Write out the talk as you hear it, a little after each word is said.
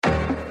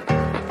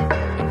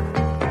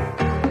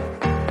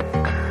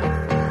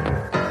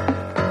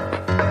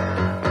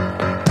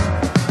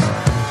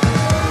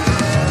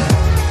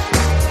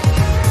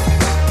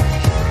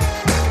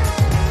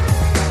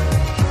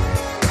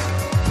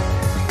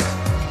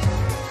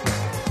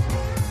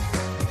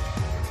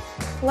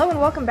Hello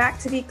and welcome back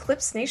to the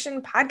Clips Nation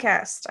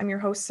podcast. I'm your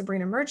host,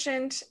 Sabrina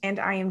Merchant, and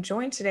I am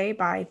joined today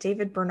by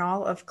David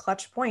Bernal of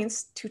Clutch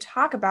Points to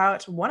talk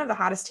about one of the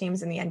hottest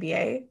teams in the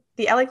NBA,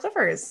 the LA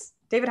Clippers.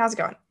 David, how's it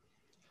going?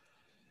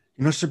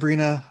 You know,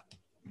 Sabrina,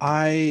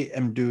 I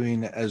am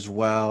doing as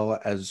well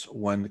as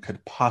one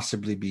could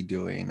possibly be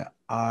doing.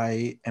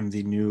 I am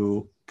the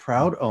new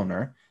proud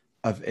owner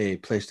of a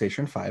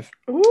PlayStation 5.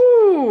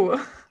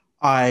 Ooh.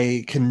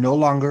 I can no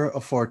longer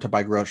afford to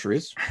buy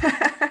groceries.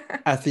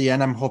 At the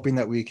end, I'm hoping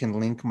that we can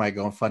link my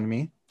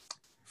GoFundMe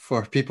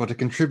for people to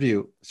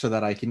contribute so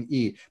that I can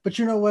eat. But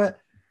you know what?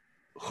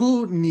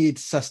 Who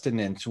needs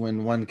sustenance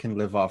when one can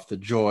live off the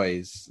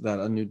joys that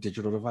a new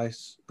digital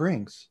device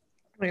brings?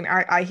 I mean,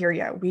 I hear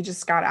you. We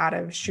just got out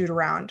of shoot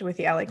around with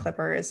the LA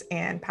Clippers,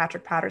 and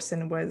Patrick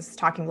Patterson was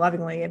talking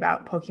lovingly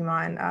about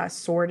Pokemon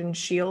Sword and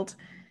Shield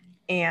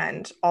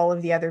and all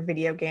of the other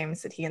video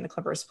games that he and the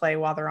Clippers play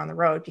while they're on the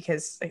road,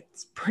 because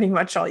it's pretty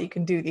much all you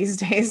can do these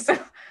days.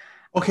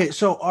 Okay,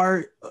 so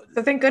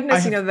thank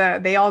goodness,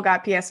 they all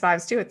got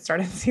PS5s too at the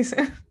start of the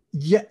season.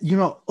 Yeah,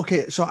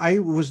 okay, so I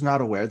was not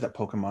aware that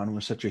Pokemon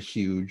was such a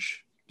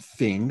huge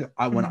thing.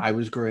 When I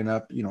was growing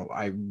up,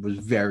 I was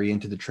very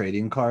into the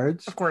trading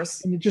cards. Of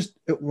course. And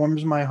it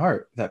warms my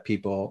heart that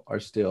people are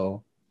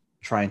still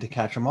trying to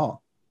catch them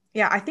all.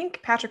 Yeah, I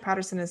think Patrick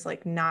Patterson is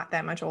like not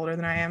that much older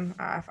than I am.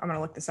 I'm going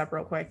to look this up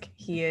real quick.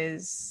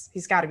 He's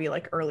got to be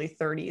like early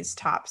 30s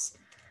tops.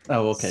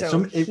 Oh, okay.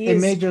 So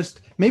it may just,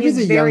 maybe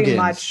the very youngins.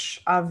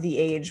 Much of the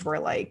age where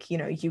like,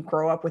 you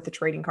grow up with the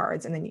trading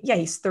cards and then,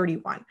 he's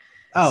 31.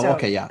 Oh, so,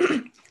 okay. Yeah.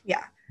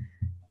 Yeah.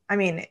 I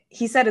mean,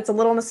 he said it's a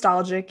little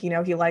nostalgic. He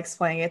likes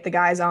playing it. The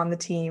guys on the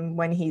team,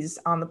 when he's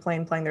on the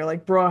plane playing, they're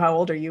like, bro, how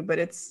old are you? But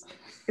it's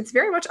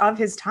very much of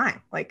his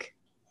time. Like,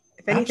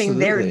 if anything,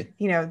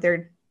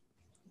 they're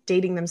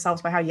dating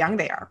themselves by how young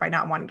they are, by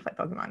not wanting to play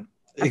Pokemon.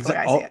 That's the way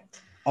I see it.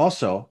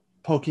 Also,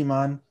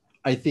 Pokemon,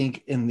 I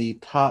think, in the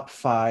top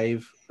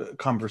 5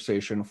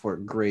 conversation for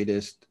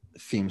greatest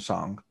theme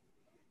song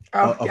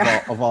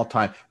of all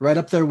time. Right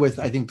up there with,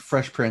 I think,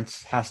 Fresh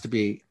Prince has to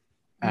be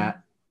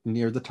at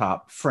near the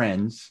top.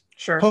 Friends.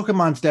 Sure.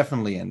 Pokemon's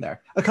definitely in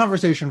there. A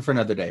conversation for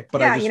another day.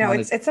 But yeah,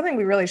 it's something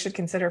we really should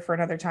consider for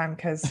another time,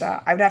 because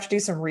I would have to do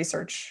some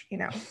research,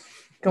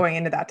 going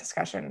into that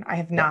discussion. I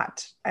have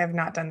not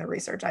done the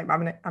research.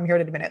 I'm here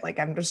to admit it. Like,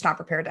 I'm just not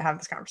prepared to have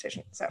this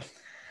conversation. So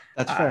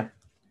that's fair.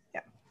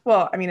 Yeah.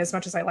 Well, I mean, as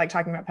much as I like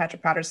talking about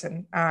Patrick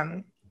Patterson,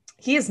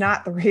 he is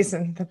not the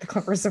reason that the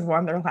Clippers have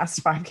won their last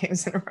 5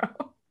 games in a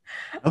row.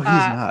 Oh, he's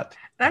not.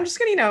 And I'm just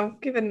going to,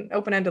 give an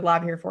open-ended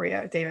lob here for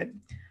you, David.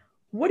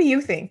 What do you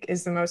think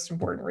is the most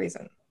important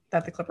reason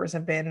that the Clippers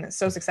have been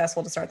so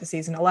successful to start the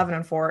season,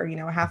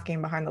 11-4, a half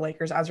game behind the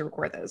Lakers as we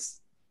record this?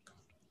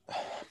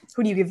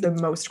 Who do you give the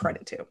most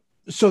credit to?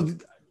 So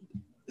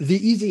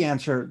the easy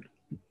answer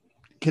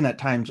can at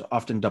times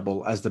often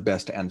double as the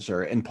best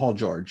answer. And Paul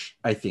George,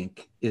 I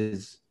think,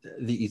 is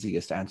the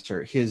easiest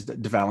answer. His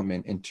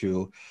development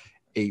into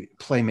a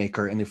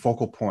playmaker and the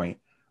focal point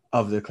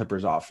of the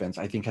Clippers offense,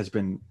 I think, has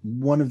been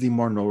one of the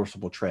more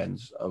noticeable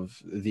trends of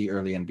the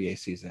early NBA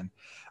season.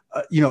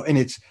 And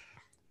it's,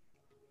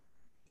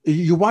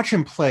 you watch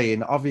him play,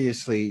 and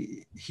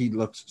obviously he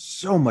looks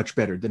so much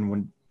better than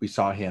when we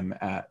saw him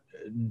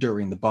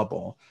during the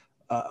bubble.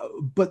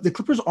 But the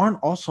Clippers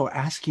aren't also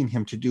asking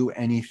him to do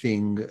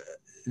anything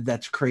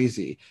that's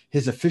crazy.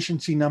 His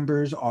efficiency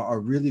numbers are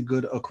really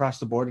good across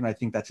the board, and I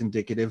think that's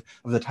indicative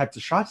of the types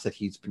of shots that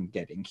he's been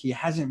getting. He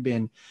hasn't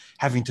been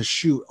having to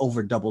shoot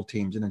over double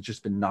teams and has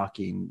just been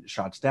knocking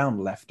shots down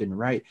left and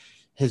right.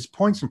 His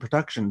points and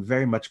production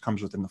very much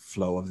comes within the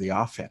flow of the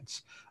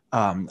offense.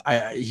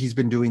 He's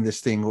been doing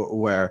this thing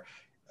where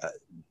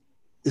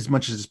as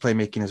much as his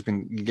playmaking has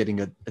been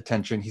getting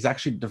attention, he's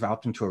actually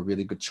developed into a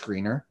really good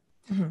screener.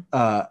 Mm-hmm.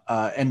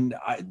 And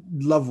I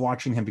love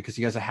watching him because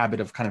he has a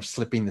habit of kind of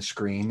slipping the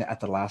screen at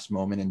the last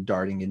moment and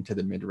darting into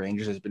the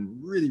mid-ranges. Has been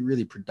really,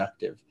 really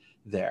productive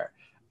there.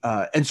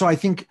 And so I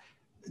think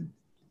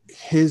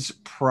his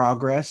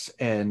progress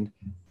and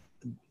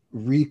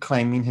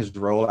reclaiming his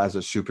role as a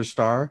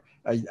superstar,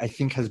 I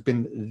think, has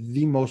been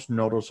the most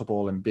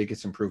noticeable and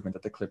biggest improvement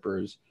that the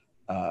Clippers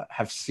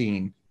have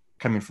seen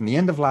coming from the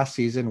end of last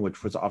season,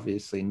 which was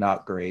obviously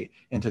not great,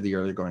 into the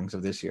early goings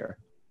of this year.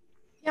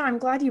 Yeah, I'm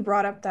glad you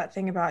brought up that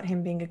thing about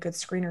him being a good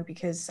screener,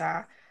 because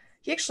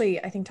he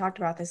actually, I think, talked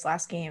about this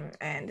last game,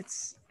 and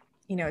it's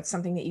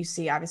something that you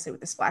see obviously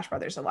with the Splash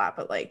Brothers a lot,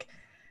 but like,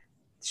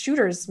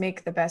 shooters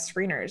make the best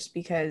screeners,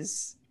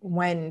 because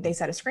when they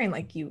set a screen,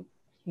 like you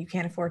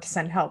can't afford to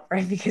send help,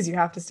 right? Because you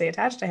have to stay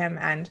attached to him.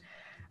 And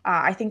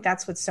I think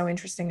that's what's so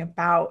interesting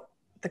about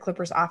the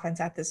Clippers offense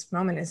at this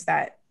moment, is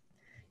that,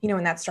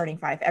 in that starting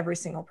 5, every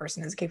single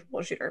person is a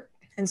capable shooter.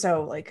 And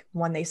so like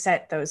when they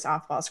set those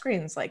off ball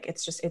screens, like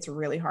it's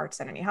really hard to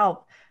send any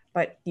help,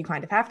 but you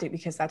kind of have to,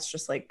 because that's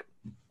just like,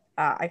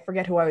 I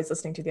forget who I was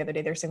listening to the other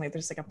day. They're saying like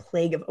there's like a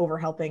plague of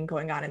overhelping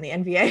going on in the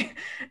NBA.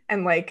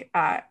 And like,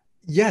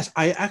 yes,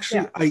 I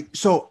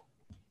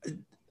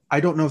I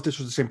don't know if this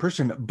was the same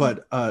person,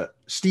 but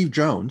Steve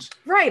Jones.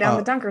 Right, on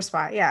the dunker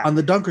spot, yeah. On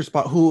the dunker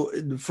spot,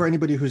 who, for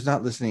anybody who's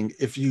not listening,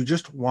 if you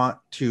just want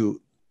to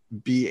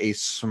be a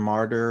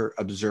smarter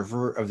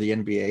observer of the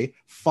NBA,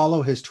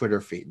 follow his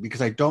Twitter feed,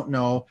 because I don't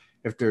know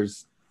if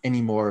there's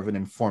any more of an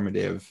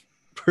informative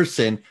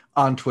person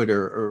on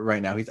Twitter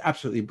right now. He's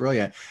absolutely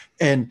brilliant.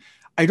 And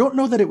I don't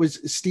know that it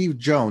was Steve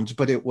Jones,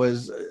 but it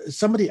was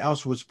somebody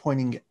else was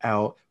pointing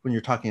out, when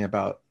you're talking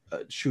about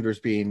shooters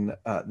being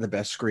the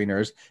best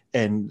screeners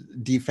and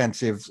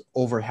defensives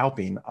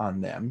overhelping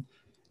on them.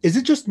 Is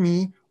it just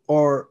me,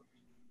 or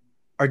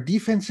are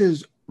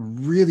defenses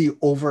really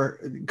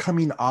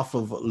coming off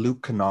of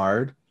Luke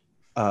Kennard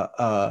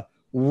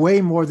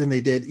way more than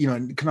they did? You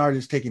know, Kennard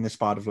is taking the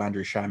spot of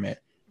Landry Shamet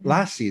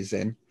last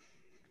season.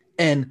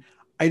 And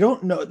I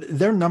don't know,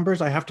 their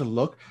numbers, I have to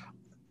look.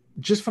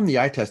 Just from the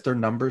eye test, their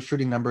numbers,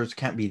 shooting numbers,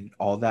 can't be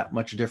all that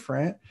much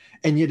different.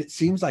 And yet it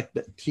seems like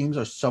the teams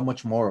are so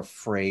much more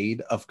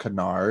afraid of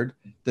Kennard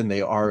than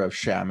they are of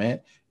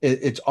Shamet.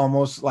 It's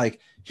almost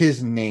like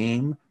his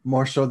name,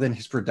 more so than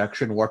his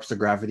production, warps the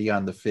gravity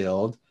on the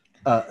field,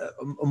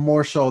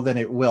 more so than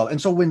it will.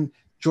 And so when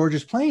George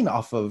is playing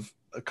off of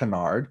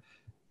Kennard,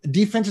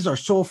 defenses are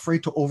so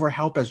afraid to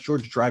overhelp as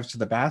George drives to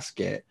the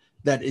basket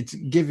that it's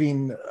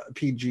giving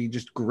PG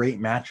just great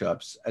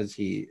matchups as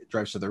he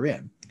drives to the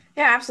rim.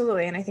 Yeah,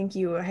 absolutely. And I think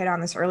you hit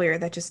on this earlier,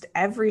 that just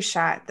every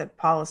shot that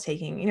Paul is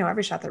taking, you know,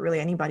 every shot that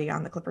really anybody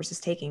on the Clippers is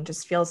taking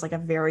just feels like a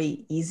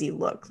very easy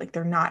look. Like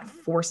they're not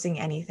forcing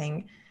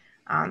anything.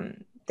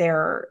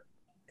 They're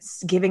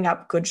giving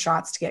up good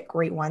shots to get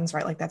great ones,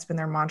 right? Like that's been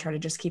their mantra, to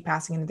just keep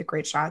passing into the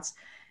great shots.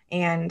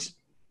 And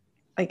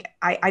like,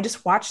 I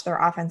just watch their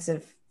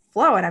offensive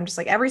flow, and I'm just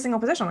like, every single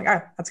position, I'm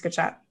like, oh, that's a good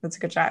shot. That's a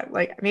good shot.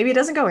 Like maybe it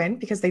doesn't go in,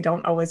 because they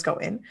don't always go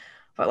in,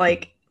 but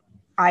like,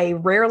 I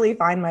rarely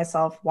find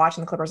myself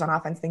watching the Clippers on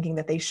offense thinking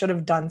that they should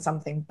have done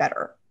something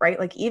better, right?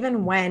 Like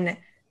even when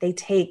they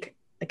take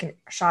like a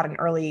shot, an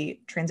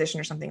early transition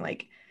or something,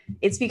 like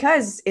it's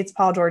because it's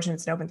Paul George and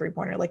it's an open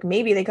 3-pointer. Like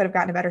maybe they could have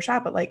gotten a better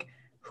shot, but like,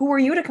 who are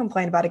you to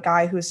complain about a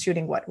guy who's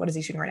shooting what is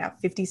he shooting right now?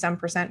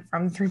 50%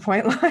 from the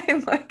 3-point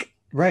line. Like,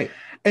 right.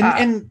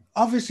 And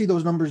obviously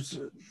those numbers,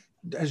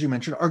 as you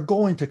mentioned, are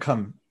going to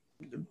come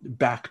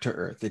back to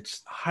earth.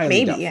 It's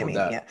highly doubtful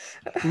that.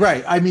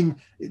 Right. I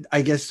mean,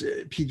 I guess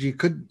PG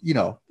could, you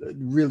know,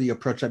 really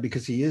approach that,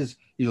 because he is,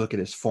 you look at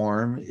his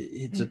form,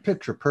 it's a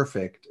picture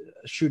perfect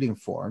shooting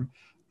form.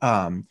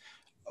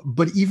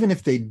 But even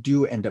if they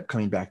do end up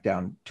coming back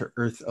down to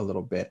earth a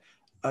little bit,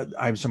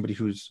 I'm somebody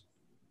who's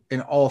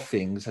in all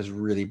things has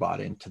really bought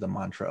into the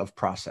mantra of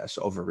process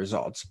over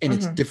results. And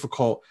it's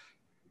difficult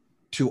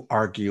to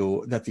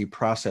argue that the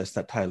process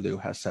that Ty Lue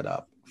has set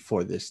up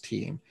for this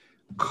team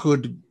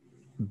could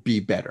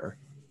be better.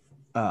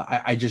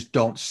 I just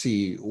don't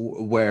see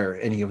where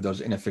any of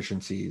those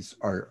inefficiencies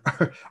are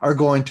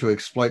going to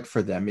exploit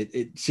for them.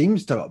 It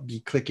seems to be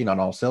clicking on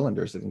all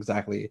cylinders in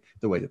exactly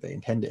the way that they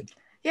intended.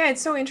 Yeah,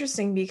 it's so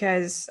interesting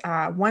because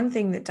one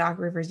thing that Doc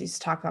Rivers used to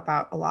talk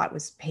about a lot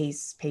was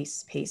pace.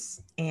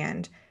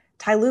 And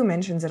Ty Lue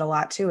mentions it a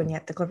lot too, and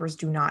yet the Clippers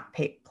do not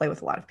play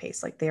with a lot of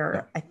pace. Like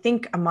they're, I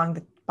think, among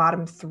the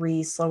bottom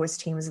 3 slowest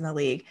teams in the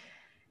league.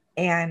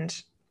 And,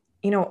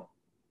 you know,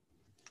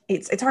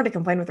 it's hard to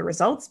complain with the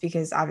results,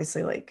 because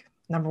obviously, like,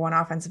 number one,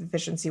 offensive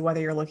efficiency, whether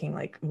you're looking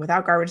like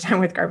without garbage time,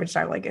 with garbage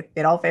time, like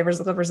it all favors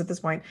the Clippers at this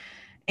point.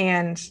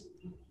 And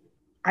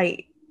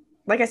like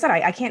I said,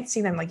 I can't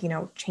see them, like, you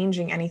know,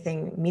 changing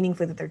anything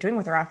meaningfully that they're doing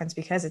with their offense,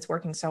 because it's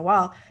working so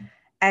well.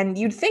 And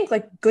you'd think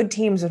like good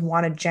teams would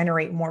want to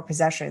generate more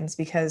possessions,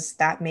 because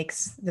that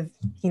makes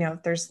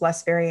there's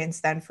less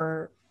variance than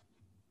for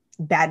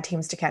bad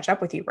teams to catch up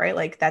with you, right?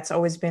 Like that's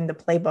always been the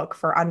playbook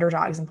for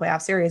underdogs in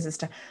playoff series, is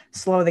to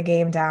slow the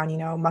game down, you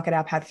know, muck it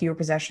up, have fewer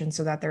possessions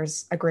so that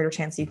there's a greater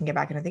chance that you can get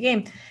back into the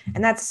game.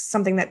 And that's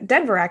something that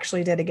Denver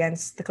actually did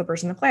against the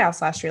Clippers in the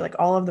playoffs last year. Like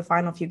all of the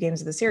final few games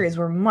of the series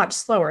were much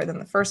slower than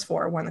the first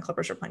 4 when the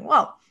Clippers were playing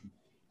well.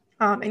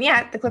 And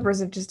yet the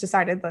Clippers have just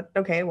decided that,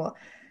 okay, well,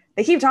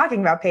 they keep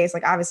talking about pace,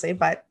 like obviously,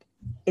 but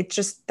it's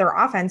just their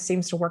offense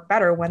seems to work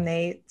better when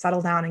they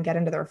settle down and get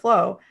into their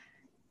flow.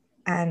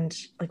 And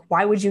like,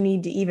 why would you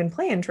need to even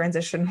play in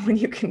transition when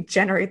you can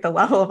generate the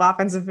level of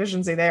offensive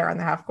efficiency there on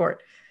the half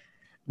court?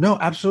 No,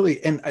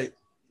 absolutely. And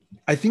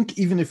I think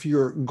even if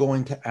you're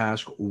going to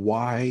ask,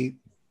 why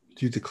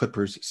do the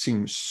Clippers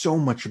seem so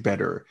much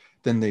better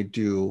than they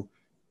do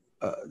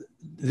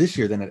this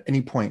year than at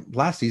any point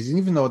last season,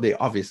 even though they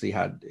obviously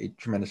had a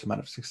tremendous amount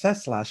of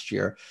success last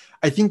year,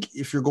 I think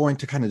if you're going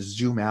to kind of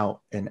zoom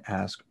out and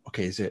ask,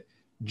 okay, is it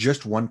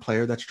just one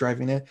player that's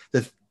driving it?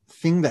 The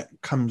thing that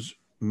comes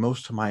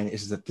most to mind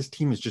is that this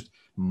team is just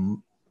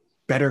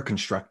better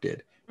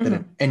constructed than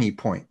at any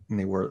point than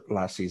they were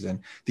last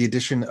season. The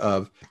addition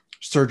of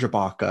Serge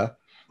Ibaka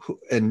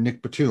and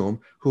Nick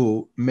Batum,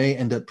 who may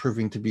end up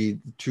proving to be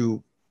the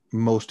 2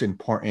 most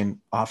important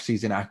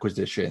offseason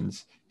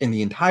acquisitions in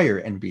the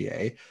entire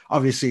NBA.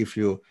 Obviously, if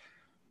you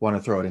want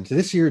to throw it into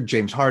this year,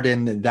 James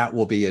Harden, that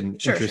will be an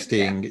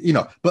interesting, you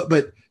know,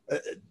 but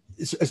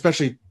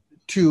especially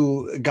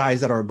to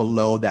guys that are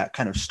below that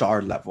kind of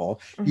star level,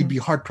 you'd be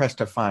hard pressed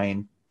to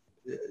find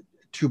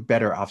two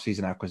better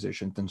offseason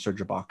acquisitions than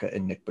Serge Ibaka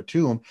and Nick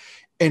Batum.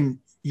 And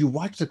you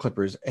watch the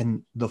Clippers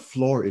and the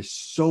floor is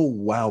so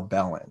well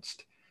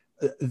balanced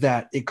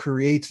that it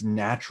creates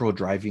natural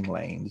driving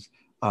lanes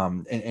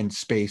and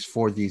space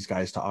for these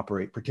guys to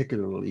operate,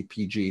 particularly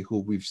PG, who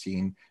we've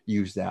seen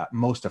use that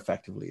most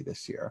effectively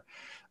this year.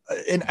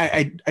 And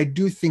I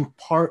do think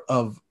part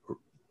of,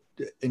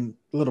 in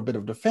a little bit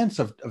of defense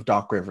of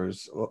Doc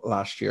Rivers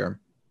last year,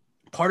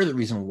 part of the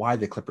reason why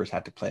the Clippers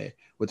had to play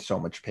with so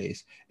much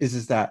pace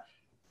is that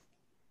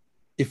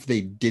if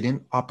they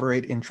didn't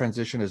operate in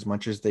transition as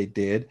much as they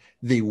did,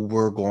 they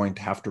were going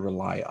to have to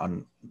rely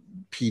on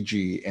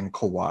PG and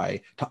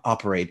Kawhi to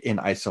operate in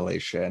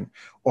isolation,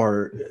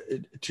 or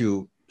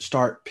to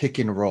start pick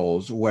and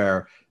rolls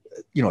where,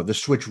 you know, the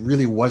switch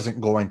really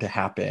wasn't going to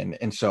happen.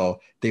 And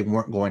so they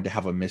weren't going to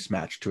have a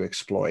mismatch to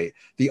exploit.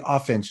 The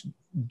offense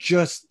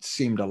just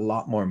seemed a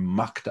lot more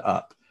mucked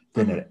up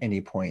than at any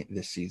point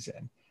this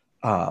season.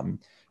 And,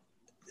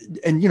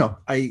 you know,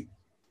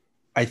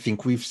 I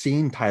think we've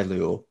seen Ty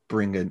Lue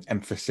bring an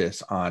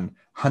emphasis on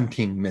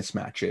hunting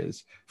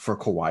mismatches for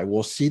Kawhi.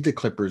 We'll see the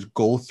Clippers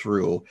go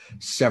through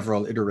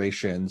several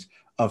iterations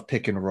of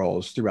pick and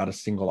rolls throughout a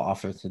single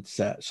offensive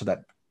set so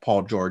that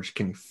Paul George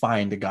can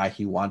find a guy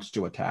he wants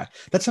to attack.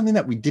 That's something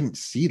that we didn't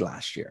see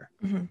last year.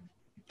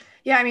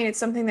 Yeah, I mean, it's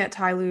something that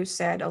Ty Lue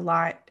said a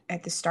lot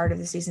at the start of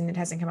the season. It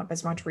hasn't come up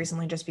as much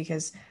recently just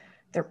because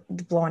they're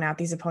blowing out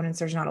these opponents.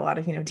 There's not a lot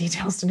of, you know,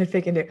 details to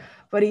nitpick into,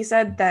 but he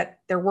said that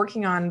they're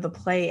working on the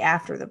play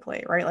after the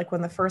play, right? Like when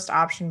the first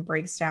option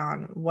breaks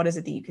down, what is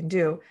it that you can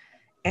do?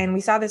 And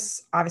we saw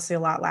this obviously a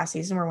lot last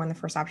season, where when the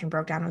first option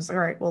broke down, it was like,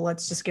 all right, well,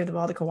 let's just give the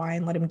ball to Kawhi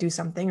and let him do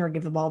something, or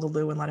give the ball to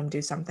Lue and let him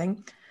do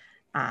something.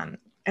 And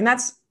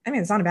that's, I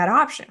mean, it's not a bad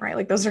option, right?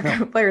 Like those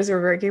are players who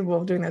are very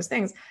capable of doing those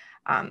things.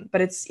 But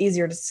it's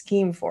easier to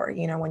scheme for,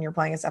 you know, when you're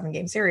playing a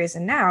 7-game series.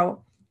 And now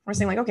we're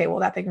saying like, okay, well,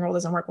 that pick and roll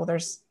doesn't work. Well,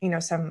 there's, you know,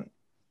 some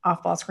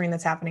off-ball screen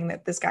that's happening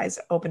that this guy's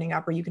opening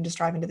up, or you can just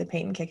drive into the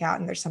paint and kick out,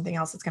 and there's something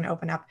else that's going to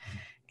open up.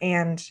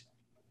 And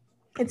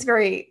it's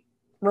very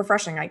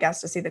refreshing, I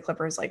guess, to see the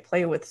Clippers like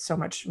play with so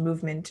much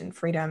movement and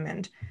freedom.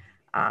 And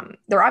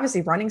they're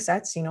obviously running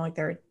sets, you know, like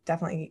they're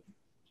definitely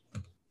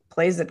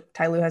plays that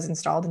Ty Lue has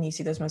installed, and you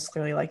see those most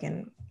clearly like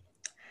in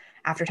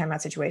after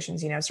timeout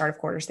situations, you know, start of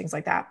quarters, things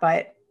like that.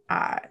 But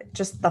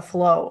just the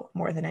flow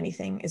more than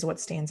anything is what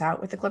stands out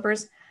with the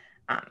Clippers.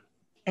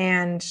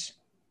 And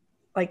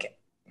like,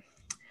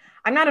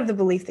 I'm not of the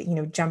belief that, you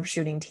know, jump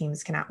shooting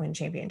teams cannot win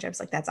championships.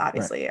 Like that's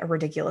obviously a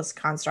ridiculous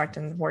construct,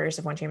 and the Warriors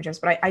have won championships,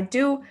 but I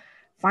do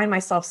find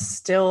myself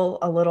still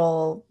a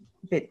little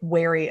bit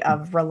wary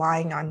of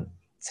relying on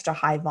such a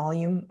high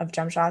volume of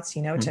jump shots,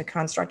 you know, to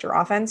construct your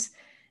offense.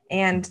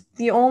 And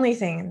the only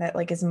thing that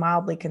like is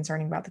mildly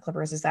concerning about the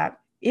Clippers is that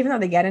even though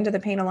they get into the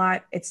paint a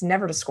lot, it's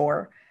never to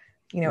score.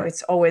 You know,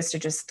 it's always to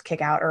just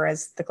kick out, or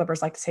as the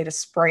Clippers like to say, to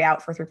spray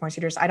out for 3-point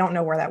shooters. I don't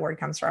know where that word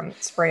comes from.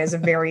 Spray is a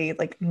very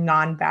like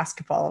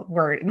non-basketball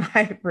word in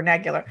my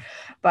vernacular,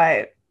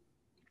 but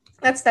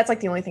that's like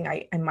the only thing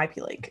I might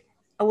be like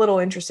a little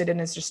interested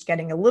in, is just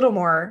getting a little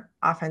more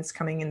offense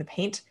coming in the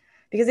paint,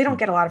 because they don't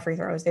get a lot of free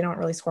throws. They don't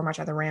really score much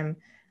at the rim.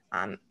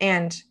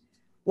 And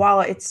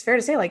while it's fair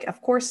to say, like,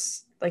 of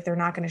course, like they're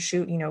not going to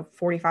shoot, you know,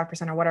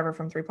 45% or whatever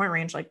from 3-point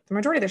range, like the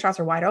majority of their shots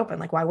are wide open.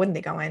 Like, why wouldn't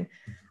they go in?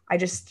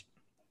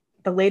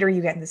 The later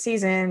you get in the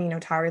season, you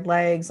know, tired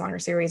legs, longer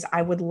series,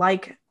 I would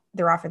like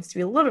their offense to be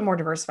a little bit more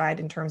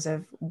diversified in terms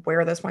of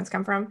where those points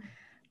come from.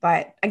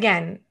 But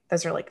again,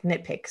 those are like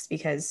nitpicks,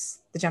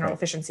 because the general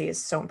efficiency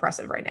is so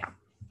impressive right now.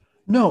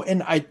 No,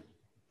 and I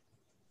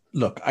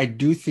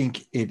do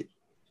think it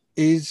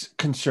is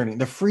concerning.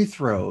 The free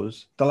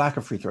throws, the lack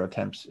of free throw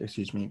attempts,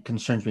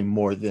 concerns me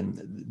more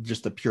than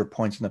just the pure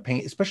points in the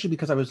paint, especially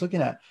because I was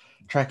looking at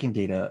tracking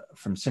data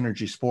from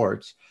Synergy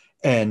Sports,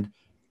 and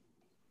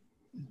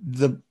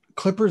the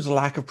Clippers'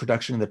 lack of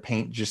production in the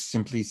paint just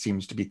simply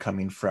seems to be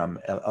coming from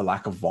a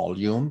lack of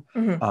volume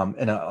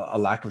and a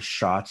lack of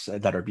shots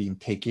that are being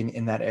taken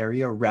in that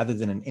area, rather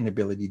than an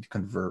inability to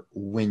convert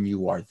when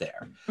you are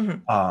there.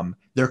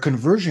 Their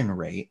conversion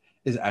rate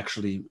is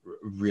actually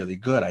really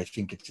good. I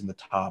think it's in the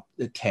top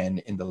 10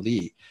 in the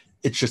league.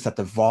 It's just that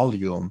the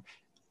volume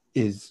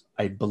is,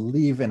 I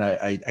believe, and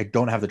I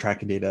don't have the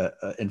tracking data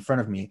in front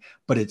of me,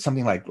 but it's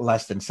something like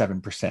less than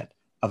 7%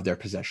 of their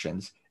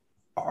possessions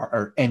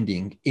are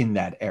ending in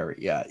that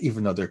area,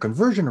 even though their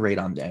conversion rate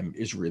on them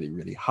is really,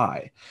 really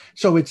high.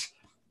 So it's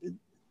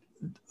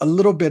a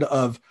little bit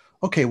of,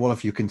 okay, well,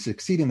 if you can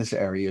succeed in this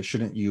area,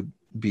 shouldn't you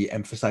be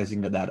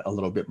emphasizing that a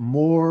little bit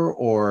more?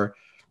 Or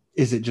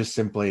is it just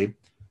simply,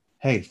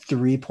 hey,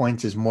 3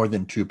 points is more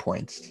than 2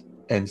 points,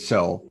 and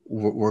so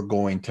we're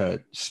going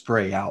to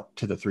spray out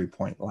to the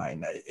 3-point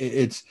line?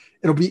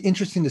 It'll be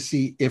interesting to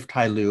see if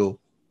Ty Lue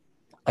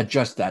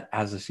adjusts that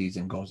as the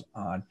season goes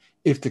on,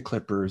 if the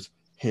Clippers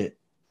hit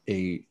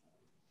a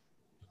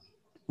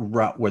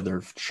route where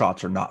their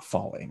shots are not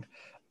falling.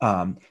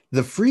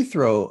 The free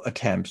throw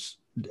attempts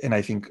and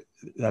I think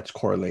that's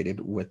correlated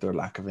with their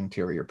lack of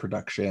interior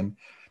production,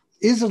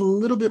 is a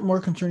little bit more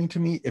concerning to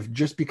me if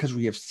just because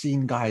we have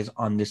seen guys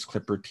on this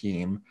Clipper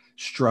team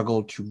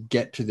struggle to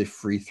get to the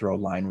free throw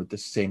line with the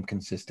same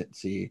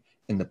consistency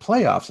in the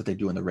playoffs that they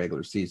do in the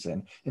regular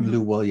season. And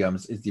Lou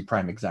Williams is the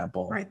prime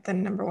example. Right, the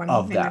number one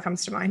of name that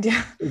comes to mind.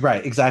 Yeah.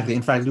 Right, exactly.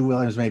 In fact, Lou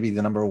Williams may be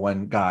the number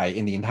one guy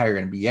in the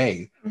entire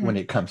NBA when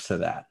it comes to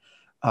that.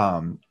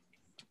 I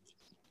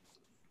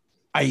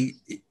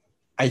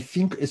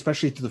think,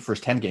 especially through the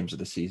first 10 games of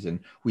the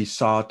season, we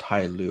saw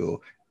Ty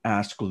Lue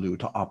ask Lou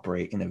to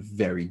operate in a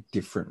very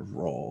different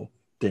role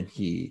than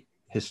he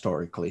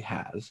historically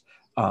has.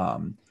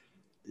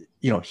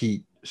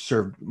 He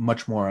served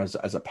much more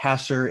as a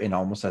passer and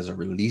almost as a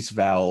release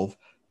valve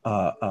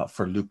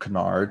for Luke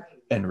Kennard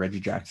and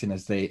Reggie Jackson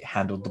as they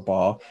handled the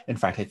ball. In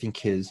fact, I think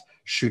his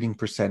shooting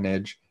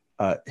percentage,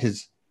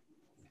 his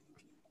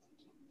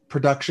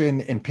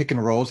production in pick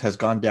and rolls has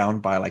gone down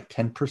by like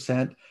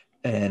 10%,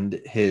 and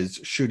his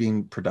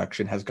shooting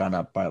production has gone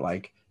up by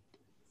like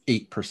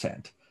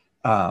 8%.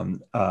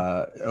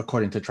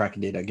 According to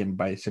tracking data again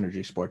by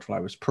Synergy Sports while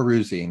I was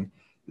perusing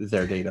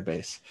their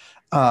database.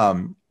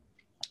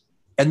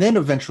 And then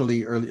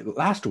eventually early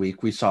last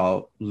week, we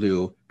saw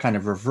Lou kind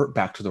of revert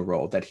back to the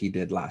role that he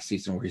did last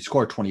season where he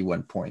scored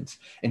 21 points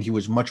and he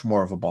was much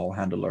more of a ball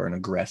handler and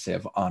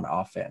aggressive on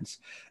offense.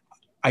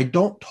 I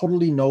don't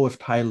totally know if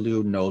Ty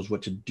Lue knows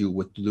what to do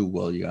with Lou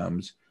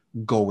Williams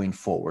going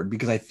forward,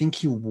 because I think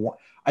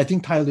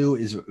Ty Lue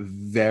is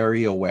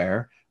very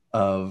aware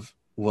of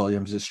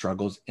Williams'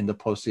 struggles in the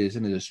postseason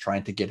and is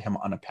trying to get him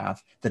on a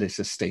path that is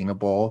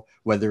sustainable,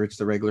 whether it's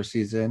the regular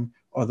season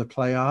or the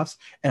playoffs.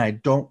 And I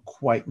don't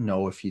quite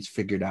know if he's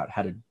figured out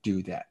how to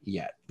do that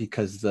yet,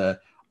 because the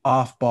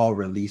off-ball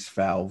release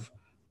valve,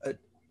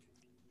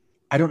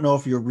 I don't know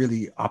if you're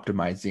really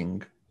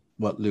optimizing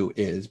what Lou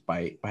is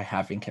by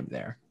having him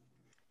there.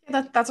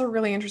 That's a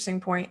really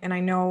interesting point. And I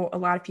know a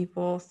lot of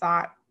people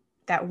thought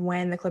that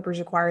when the Clippers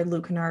acquired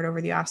Luke Kennard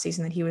over the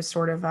offseason, that he was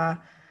sort of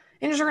a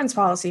insurance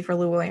policy for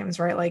Lou Williams,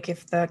 right? Like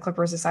if the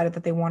Clippers decided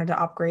that they wanted to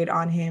upgrade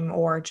on him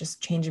or just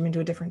change him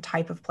into a different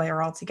type of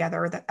player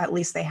altogether, that at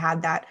least they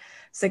had that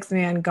sixth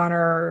man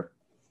gunner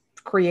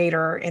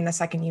creator in the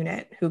second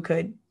unit who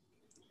could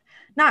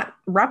not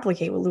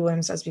replicate what Lou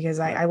Williams does, because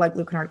I like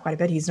Luke Kennard quite a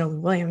bit. He's no Lou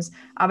Williams,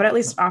 but at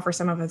least offer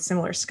some of a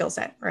similar skill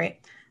set, right?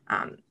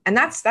 And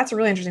that's a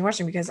really interesting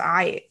question, because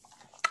I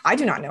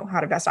do not know how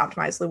to best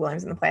optimize Lou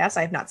Williams in the playoffs.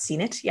 I have not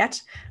seen it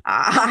yet.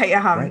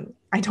 I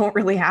don't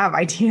really have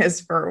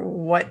ideas for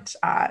what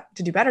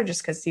to do better,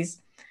 just because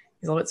he's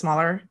a little bit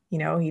smaller.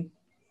 The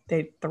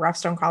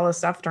refs don't call his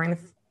stuff during the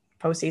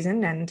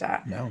postseason, and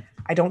no.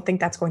 I don't think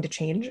that's going to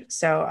change.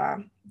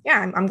 So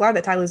I'm glad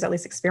that Ty Lue's at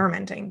least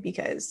experimenting,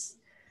 because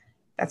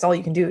that's all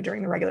you can do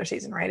during the regular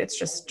season, right? It's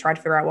just try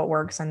to figure out what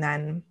works, and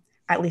then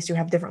at least you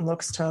have different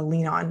looks to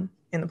lean on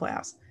in the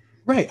playoffs.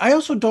 Right.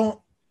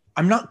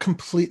 I'm not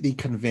completely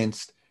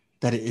convinced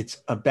that it's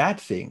a bad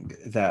thing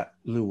that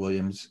Lou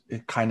Williams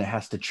kind of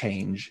has to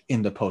change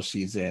in the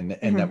postseason,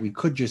 and that we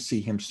could just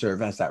see him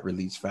serve as that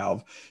release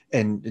valve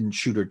and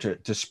shooter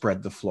to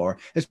spread the floor,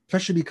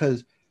 especially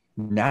because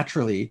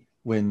naturally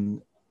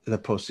when the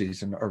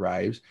postseason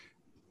arrives,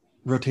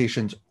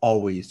 rotations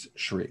always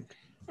shrink.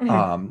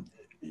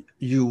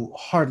 You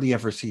hardly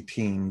ever see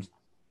teams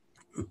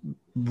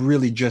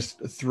really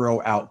just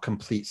throw out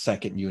complete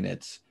second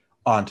units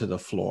onto the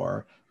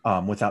floor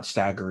without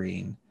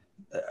staggering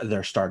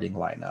their starting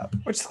lineup,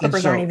 which the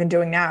Clippers aren't even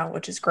doing now,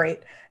 which is great.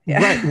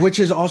 Yeah. Right, which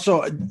is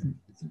also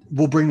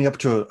will bring me up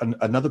to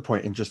another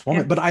point in just a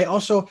moment. But I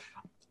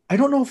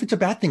don't know if it's a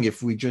bad thing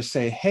if we just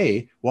say,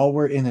 hey, while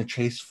we're in a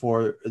chase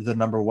for the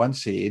number 1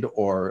 seed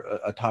or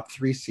a top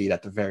 3 seed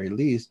at the very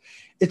least,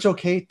 it's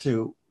okay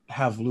to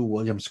have Lou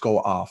Williams go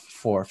off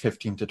for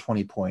 15 to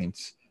 20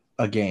 points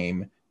a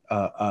game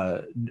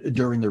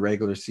during the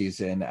regular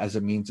season as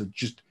a means of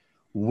just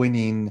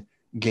winning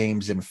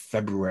games in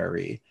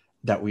February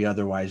that we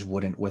otherwise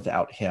wouldn't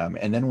without him.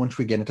 And then once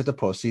we get into the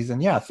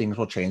postseason, things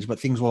will change, but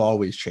things will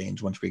always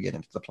change once we get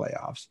into the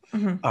playoffs.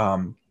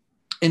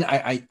 And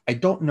I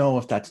don't know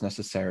if that's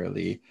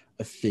necessarily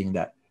a thing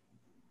that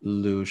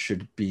Lou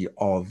should be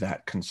all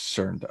that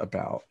concerned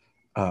about.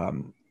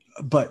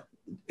 But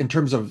in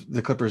terms of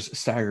the Clippers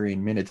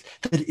staggering minutes,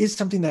 that is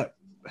something that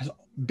has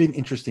been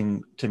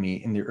interesting to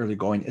me in the early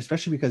going,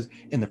 especially because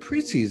in the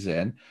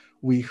preseason,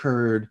 we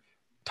heard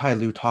Ty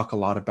Lue talk a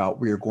lot about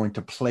we are going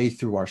to play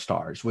through our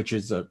stars, which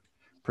is a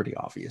pretty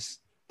obvious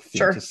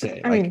thing to say.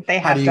 I mean, they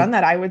have done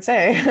that, I would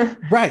say.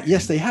 Right.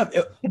 Yes, they have.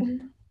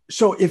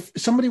 So if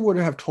somebody were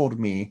to have told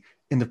me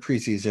in the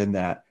preseason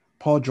that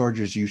Paul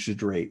George's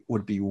usage rate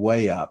would be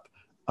way up,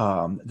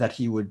 that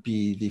he would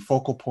be the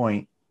focal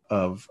point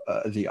of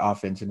the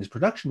offense and his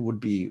production would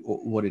be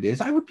what it is,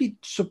 I would be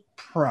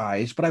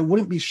surprised, but I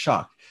wouldn't be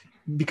shocked,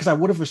 because I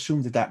would have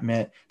assumed that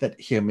meant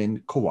that him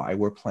and Kawhi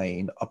were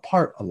playing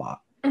apart a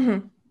lot.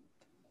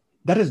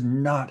 That has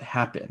not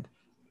happened.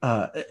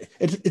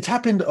 It's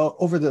happened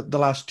over the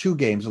last 2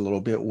 games a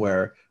little bit,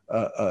 where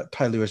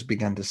Ty Lue has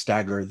begun to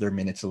stagger their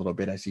minutes a little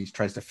bit as he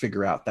tries to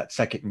figure out that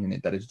second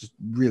unit that has just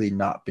really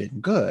not been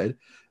good.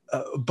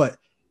 But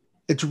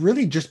it's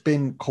really just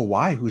been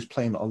Kawhi who's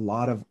playing a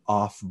lot of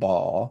off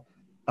ball,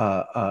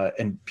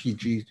 and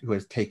PG who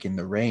has taken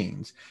the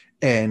reins.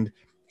 And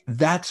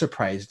that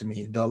surprised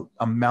me, the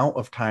amount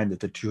of time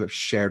that the two have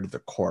shared the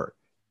court.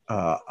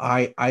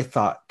 I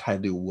thought Ty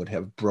Lue would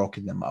have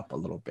broken them up a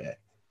little bit.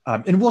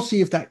 And we'll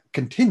see if that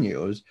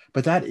continues,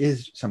 but that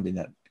is something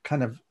that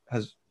kind of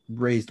has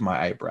raised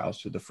my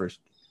eyebrows through the first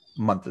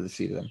month of the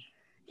season.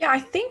 Yeah, I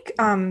think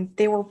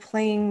they were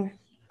playing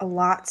a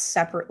lot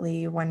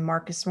separately when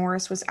Marcus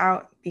Morris was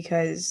out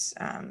because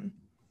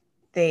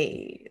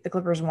the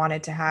Clippers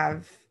wanted to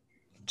have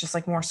just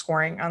like more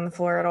scoring on the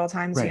floor at all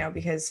times, Right. you know,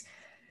 because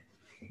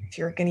if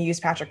you're going to use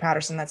Patrick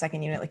Patterson, that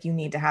second unit, like you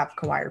need to have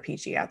Kawhi or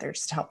PG out there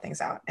just to help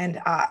things out.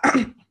 And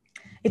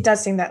it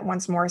does seem that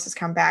once Morris has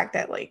come back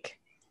that like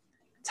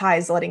Ty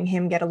is letting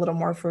him get a little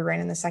more free reign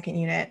in the second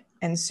unit.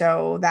 And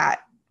so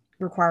that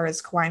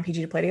requires Kawhi and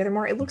PG to play together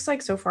more. It looks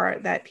like so far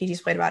that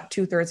PG's played about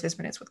 2/3 of his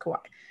minutes with Kawhi.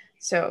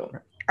 So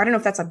Right. I don't know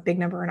if that's a big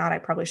number or not. I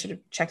probably should have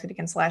checked it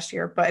against last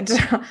year, but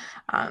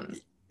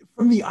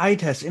From the eye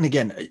test, and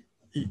again,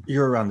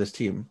 you're around this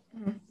team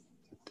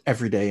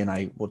every day, and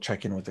I will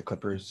check in with the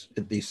Clippers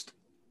at least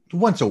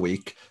once a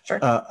week. Sure.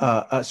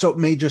 So it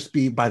may just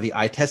be by the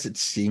eye test. It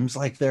seems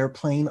like they're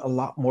playing a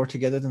lot more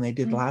together than they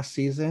did last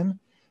season.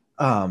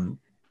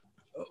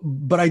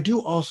 But I do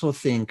also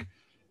think,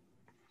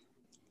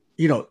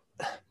 you know,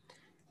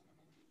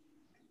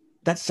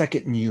 that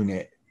second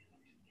unit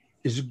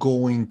is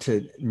going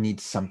to need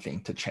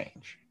something to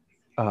change.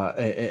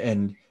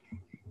 And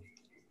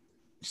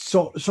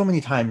so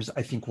many times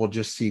I think we'll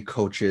just see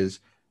coaches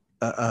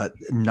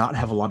not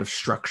have a lot of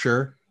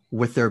structure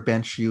with their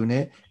bench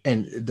unit,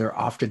 and they're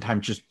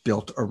oftentimes just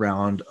built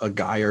around a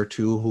guy or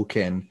two who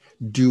can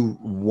do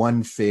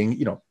one thing,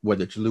 you know,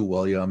 whether it's Lou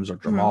Williams or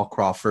Jamal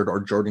Crawford or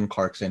Jordan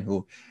Clarkson,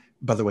 who,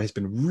 by the way, has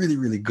been really,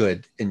 really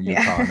good in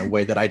Utah in a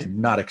way that I did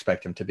not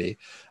expect him to be.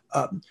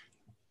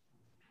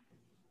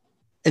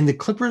 And the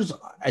Clippers,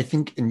 I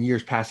think in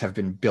years past, have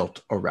been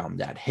built around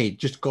that. Hey,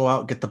 just go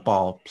out, get the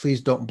ball. Please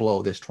don't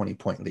blow this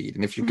 20-point lead.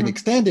 And if you can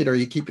extend it or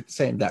you keep it the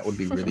same, that would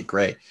be really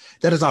great.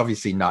 That has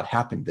obviously not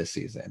happened this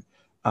season,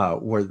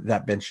 where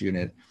that bench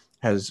unit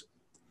has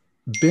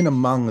been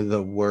among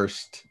the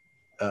worst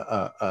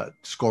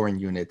scoring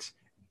units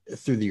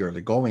through the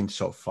early going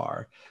so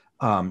far.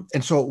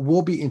 And so it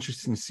will be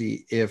interesting to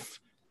see if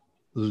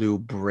Lou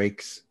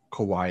breaks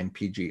Kawhi and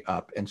PG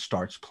up and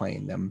starts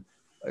playing them,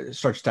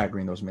 start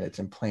staggering those minutes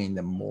and playing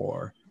them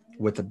more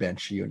with the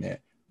bench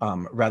unit,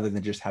 rather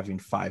than just having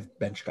 5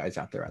 bench guys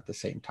out there at the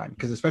same time.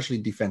 Because especially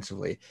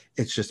defensively,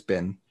 it's just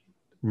been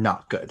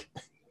not good.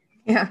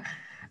 Yeah.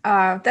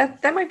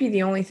 That might be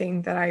the only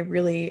thing that I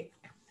really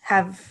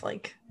have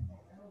like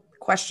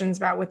questions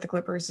about with the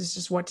Clippers is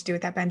just what to do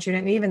with that bench unit.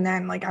 And even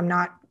then, like, I'm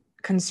not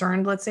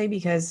concerned, let's say,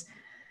 because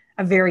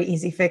a very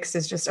easy fix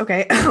is just,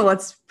 okay,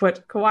 let's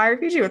put Kawhi or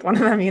PG with one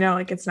of them, you know,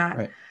 like it's not,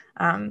 Right.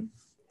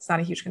 It's not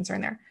a huge concern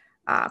there.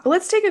 But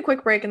let's take a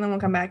quick break and then we'll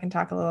come back and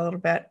talk a little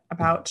bit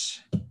about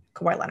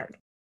Kawhi Leonard.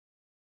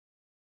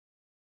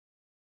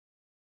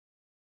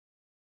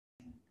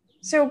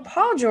 So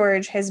Paul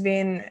George has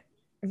been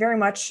very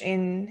much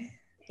in,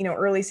 you know,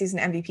 early season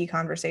MVP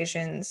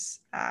conversations.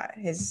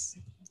 His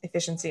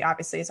efficiency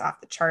obviously is off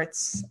the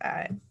charts.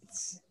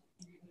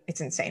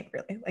 It's insane,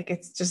 really. Like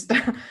it's just the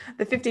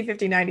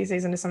 50-50-90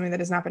 season is something that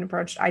has not been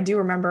approached. I do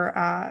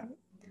remember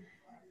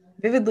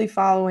vividly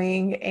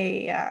following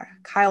a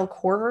Kyle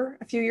Korver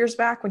a few years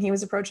back when he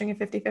was approaching a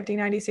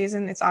 50-50-90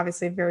 season. It's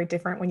obviously very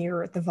different when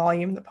you're at the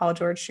volume that Paul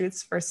George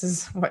shoots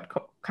versus what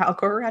Kyle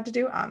Korver had to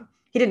do.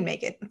 He didn't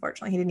make it,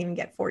 unfortunately. He didn't even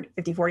get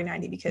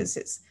 50-40-90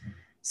 because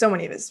so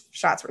many of his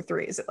shots were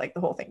threes that like the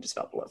whole thing just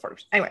fell below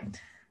 40%. Anyway,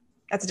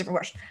 that's a different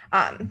question.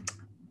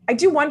 I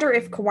do wonder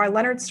if Kawhi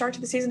Leonard's start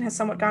to the season has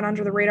somewhat gone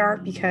under the radar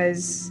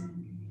because,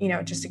 you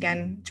know, just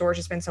again, George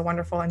has been so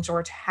wonderful and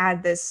George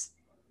had this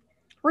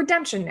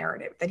redemption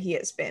narrative that he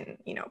has been,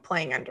 you know,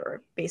 playing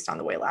under based on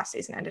the way last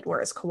season ended,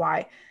 whereas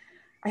Kawhi,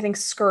 I think,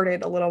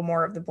 skirted a little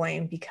more of the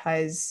blame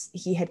because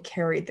he had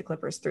carried the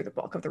Clippers through the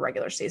bulk of the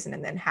regular season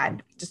and then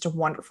had just a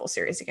wonderful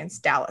series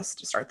against Dallas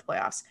to start the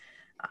playoffs.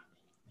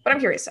 But I'm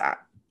curious,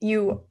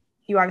 you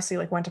obviously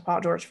like went to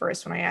Paul George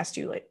first when I asked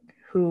you like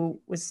who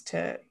was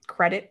to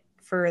credit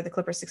for the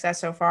Clippers' success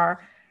so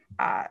far.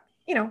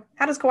 You know,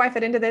 how does Kawhi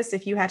fit into this?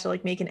 If you had to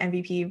like make an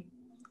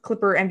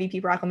Clipper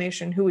MVP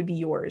proclamation, who would be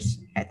yours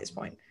at this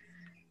point?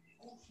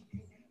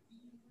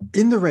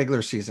 In the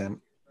regular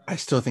season, I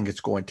still think it's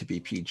going to be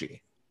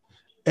PG.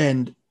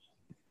 And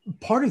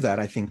part of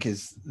that, I think,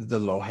 is the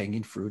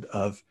low-hanging fruit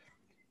of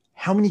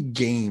how many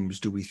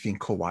games do we think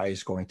Kawhi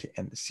is going to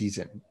end the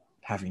season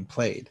having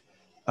played?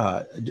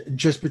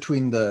 Just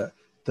between the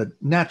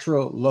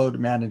natural load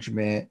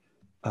management,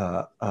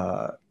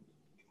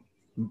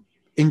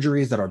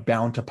 injuries that are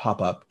bound to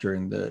pop up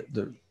during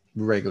the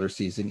regular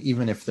season,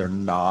 even if they're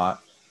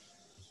not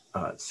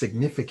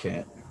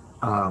significant.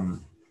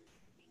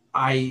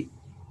 I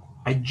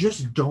I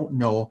just don't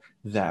know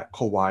that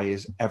Kawhi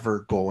is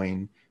ever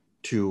going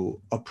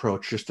to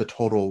approach just the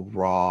total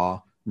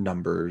raw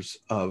numbers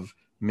of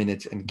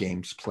minutes and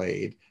games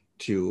played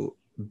to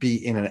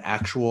be in an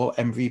actual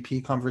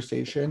MVP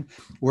conversation.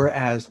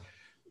 Whereas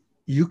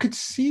you could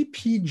see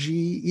PG,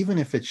 even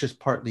if it's just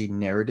partly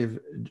narrative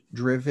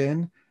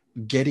driven,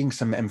 getting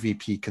some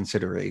MVP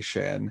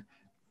consideration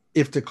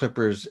if the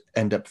Clippers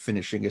end up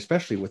finishing,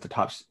 especially with the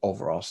top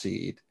overall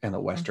seed in the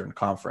Western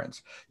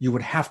Conference. You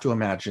would have to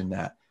imagine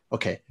that,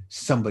 okay,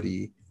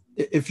 somebody,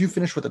 if you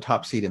finish with the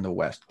top seed in the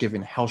West,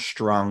 given how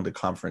strong the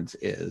conference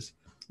is,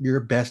 your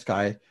best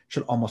guy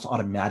should almost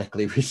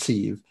automatically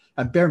receive,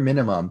 at bare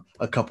minimum,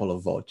 a couple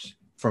of votes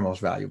for most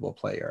valuable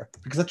player,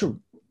 because that's a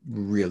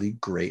really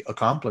great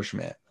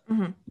accomplishment.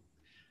 Mm-hmm.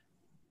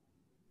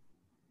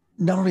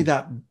 Not only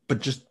that, but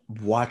just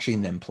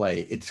watching them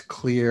play, it's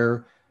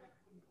clear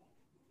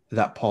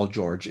that Paul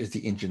George is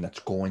the engine that's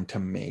going to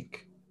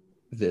make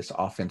this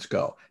offense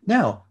go.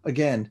 Now,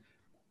 again,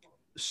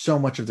 so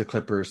much of the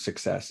Clippers'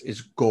 success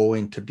is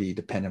going to be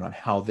dependent on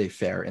how they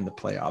fare in the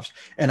playoffs.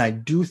 And I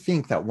do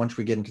think that once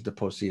we get into the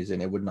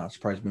postseason, it would not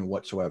surprise me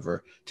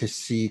whatsoever to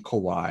see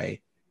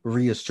Kawhi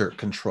reassert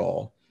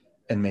control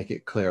and make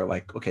it clear,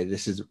 like, okay,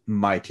 this is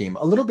my team.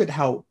 A little bit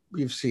how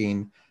we've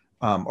seen,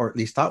 or at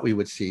least thought we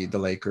would see the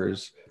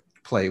Lakers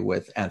play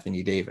with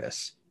Anthony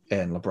Davis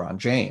and LeBron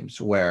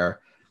James, where,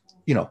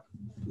 you know,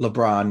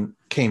 LeBron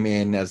came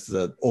in as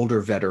the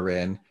older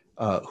veteran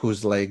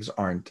whose legs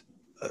aren't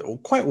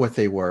quite what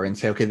they were, and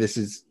say, okay, this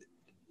is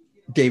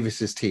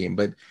Davis's team,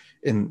 but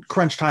in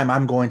crunch time,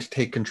 I'm going to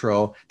take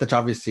control. That's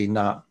obviously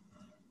not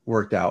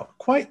worked out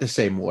quite the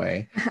same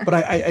way, but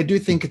I do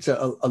think it's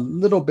a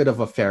little bit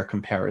of a fair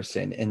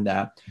comparison in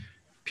that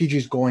PG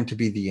is going to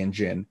be the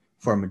engine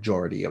for a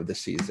majority of the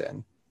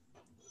season.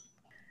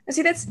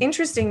 See, that's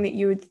interesting that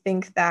you would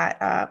think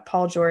that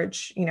Paul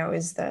George, you know,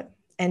 is the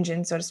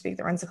engine, so to speak,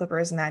 that runs the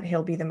Clippers, and that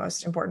he'll be the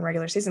most important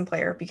regular season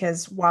player.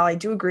 Because while I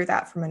do agree with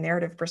that from a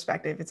narrative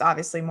perspective, it's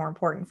obviously more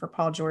important for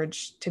Paul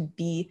George to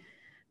be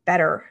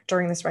better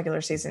during this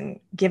regular season,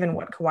 given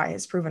what Kawhi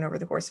has proven over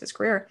the course of his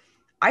career.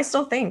 I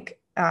still think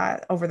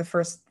over the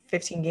first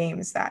 15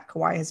 games that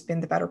Kawhi has been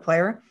the better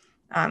player.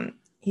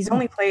 He's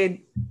only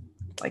played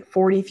like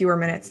 40 fewer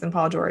minutes than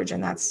Paul George,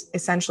 and that's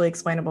essentially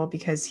explainable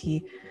because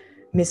he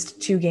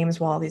missed 2 games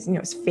while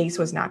his face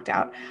was knocked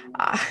out.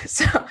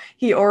 So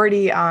he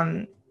already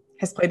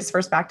has played his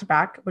first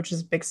back-to-back, which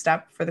is a big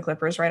step for the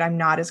Clippers, right? I'm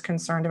not as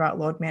concerned about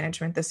load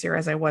management this year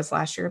as I was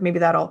last year. Maybe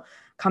that'll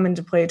come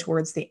into play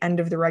towards the end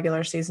of the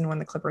regular season when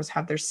the Clippers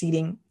have their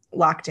seeding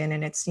locked in,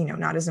 and it's,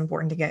 not as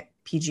important to get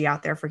PG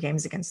out there for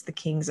games against the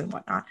Kings and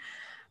whatnot.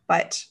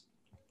 But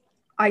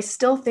I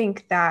still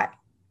think that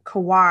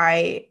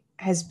Kawhi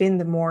has been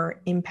the more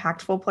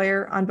impactful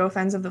player on both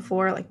ends of the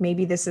floor. Like,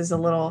 maybe this is a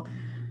little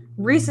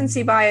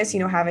recency bias,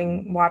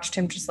 having watched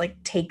him just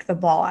like take the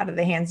ball out of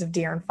the hands of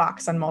De'Aaron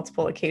Fox on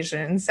multiple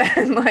occasions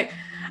and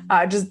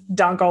just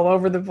dunk all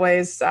over the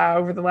place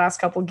over the last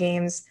couple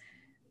games.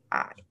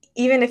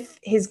 Even if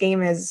his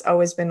game has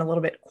always been a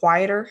little bit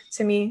quieter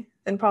to me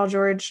than Paul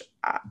George,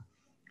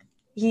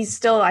 he's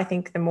still, I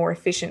think, the more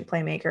efficient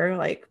playmaker.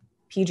 Like,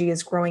 PG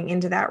is growing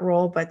into that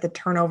role, but the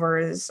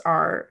turnovers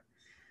are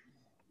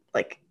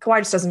like, Kawhi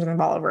just doesn't turn the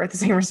ball over at the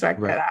same respect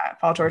Right. that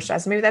Paul George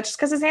does. Maybe that's just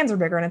because his hands are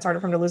bigger and it's harder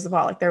for him to lose the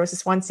ball. Like, there was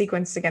this one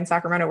sequence against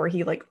Sacramento where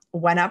he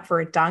went up for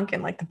a dunk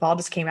and the ball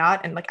just came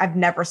out, and I've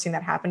never seen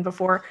that happen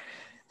before.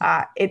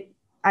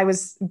 I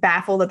was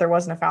baffled that there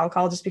wasn't a foul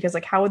call, just because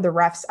how would the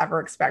refs ever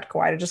expect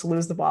Kawhi to just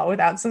lose the ball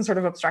without some sort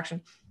of obstruction?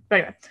 But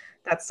anyway,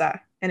 that's an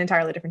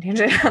entirely different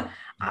tangent.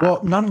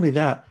 Well, not only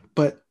that,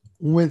 but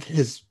with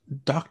his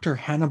Dr.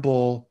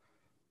 Hannibal,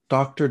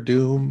 Dr.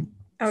 Doom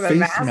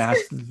face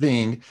mask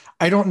thing,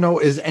 I don't know,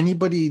 is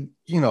anybody,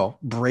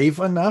 brave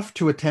enough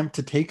to attempt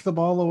to take the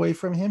ball away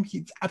from him?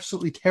 He's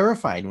absolutely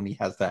terrified when he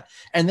has that.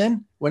 And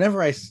then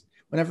whenever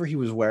he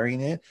was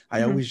wearing it,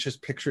 I always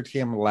just pictured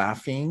him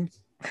laughing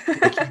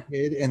like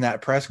he did in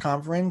that press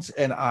conference,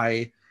 and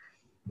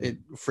it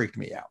freaked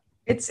me out.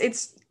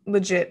 It's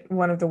legit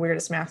one of the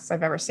weirdest masks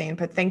I've ever seen.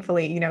 But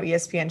thankfully,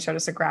 ESPN showed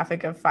us a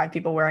graphic of 5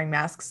 people wearing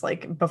masks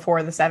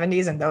before the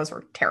 70s, and those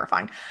were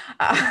terrifying.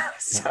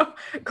 So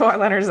Kawhi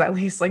Leonard is at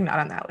least not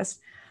on that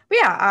list. But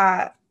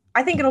yeah,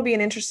 I think it'll be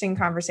an interesting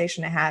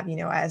conversation to have,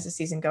 as the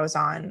season goes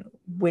on,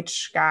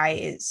 which guy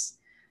is,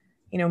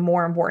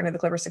 more important to the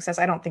Clippers' success.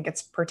 I don't think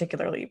it's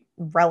particularly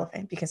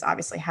relevant, because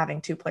obviously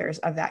having 2 players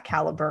of that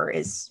caliber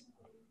is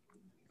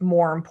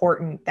more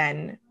important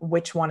than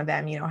which one of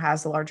them,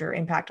 has the larger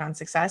impact on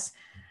success.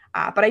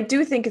 But I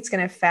do think it's going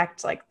to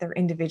affect their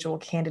individual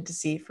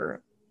candidacy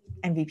for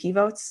MVP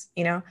votes,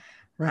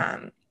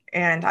 Right.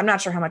 And I'm not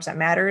sure how much that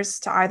matters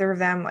to either of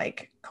them.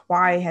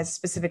 Kawhi has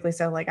specifically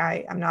said,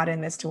 I'm not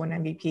in this to win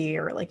MVP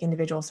or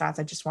individual stats.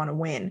 I just want to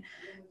win.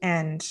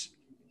 And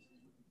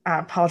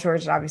Paul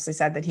George obviously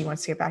said that he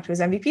wants to get back to his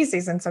MVP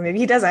season. So maybe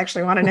he does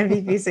actually want an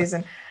MVP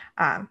season.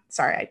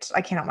 Sorry,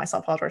 I can't help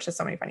myself. Paul George says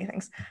so many funny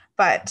things,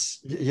 but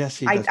yes,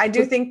 he does. I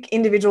do think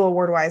individual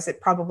award wise,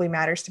 it probably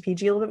matters to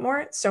PG a little bit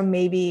more. So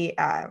maybe,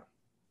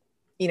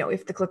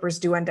 if the Clippers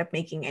do end up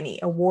making any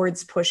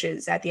awards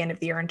pushes at the end of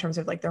the year in terms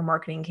of like their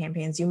marketing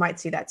campaigns, you might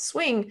see that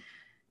swing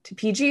to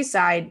PG's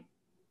side,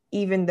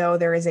 even though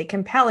there is a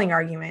compelling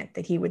argument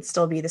that he would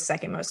still be the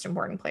second most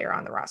important player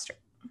on the roster.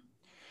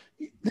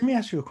 Let me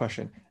ask you a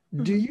question.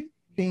 Do you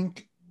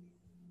think,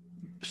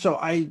 so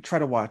I try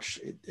to watch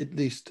at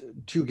least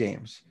 2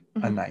 games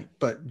a night,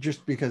 but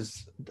just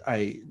because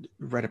I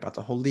read about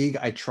the whole league,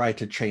 I try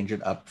to change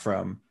it up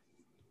from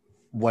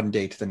one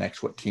day to the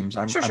next what teams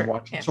I'm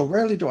watching. Yeah. So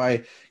rarely do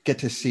I get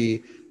to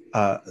see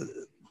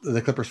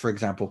the Clippers, for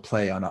example,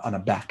 play on a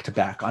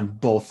back-to-back on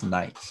both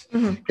nights.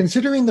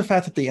 Considering the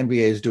fact that the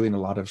NBA is doing a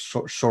lot of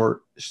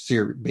short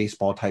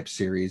baseball type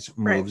series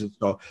moves, right.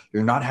 So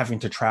you're not having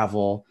to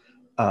travel.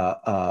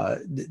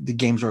 The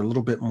games are a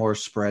little bit more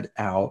spread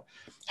out.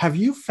 Have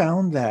you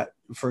found that,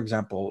 for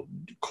example,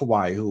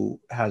 Kawhi, who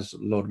has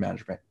load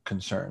management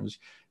concerns,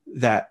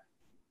 that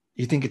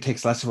you think it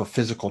takes less of a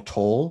physical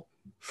toll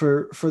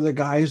for the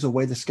guys the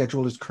way the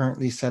schedule is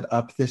currently set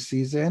up this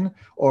season?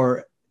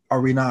 Or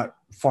are we not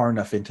far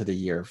enough into the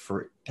year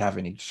for it to have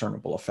any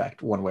discernible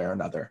effect one way or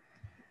another?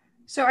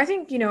 So I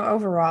think,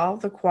 overall,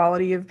 the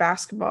quality of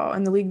basketball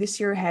in the league this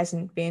year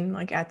hasn't been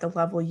like at the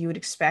level you would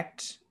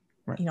expect,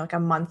 right. Like a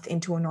month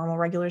into a normal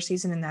regular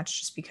season. And that's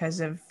just because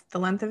of the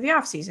length of the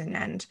off season.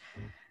 And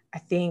I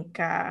think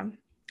a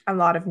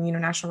lot of,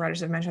 national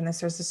writers have mentioned this.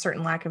 There's a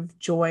certain lack of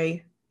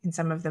joy in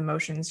some of the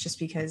motions just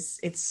because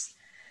it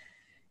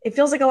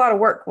feels like a lot of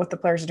work what the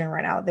players are doing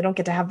right now. They don't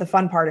get to have the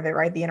fun part of it,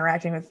 right? The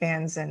interacting with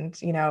fans and,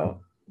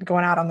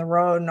 going out on the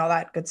road and all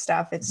that good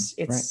stuff. It's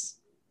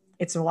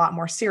a lot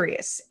more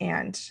serious.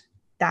 And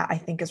that I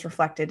think is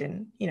reflected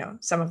in,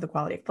 some of the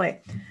quality of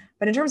play.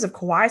 But in terms of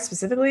Kawhi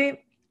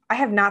specifically, I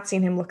have not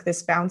seen him look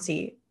this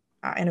bouncy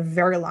in a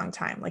very long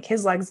time. Like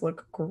his legs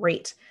look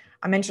great.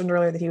 I mentioned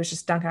earlier that he was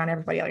just dunking on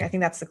everybody. Like I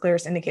think that's the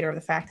clearest indicator of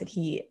the fact that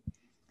he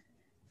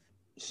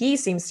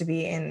seems to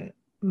be in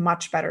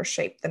much better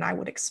shape than I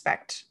would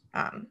expect,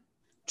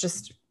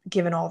 just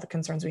given all the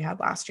concerns we had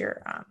last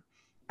year.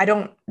 I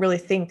don't really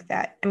think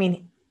that,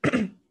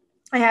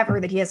 I have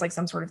heard that he has like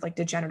some sort of like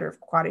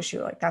degenerative quad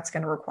issue. Like that's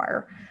going to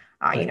require,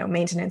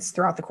 maintenance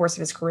throughout the course of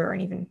his career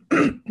and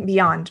even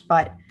beyond.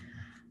 But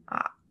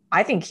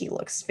I think he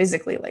looks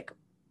physically like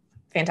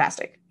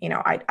fantastic.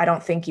 I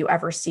don't think you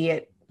ever see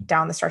it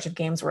down the stretch of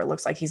games where it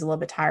looks like he's a little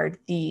bit tired.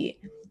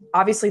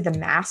 Obviously the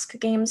mask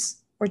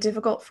games were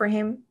difficult for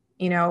him.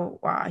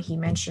 He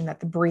mentioned that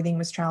the breathing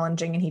was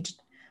challenging and he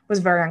was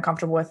very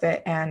uncomfortable with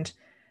it. And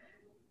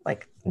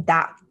like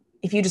that,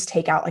 if you just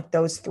take out like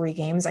those 3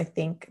 games, I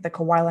think the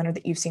Kawhi Leonard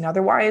that you've seen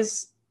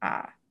otherwise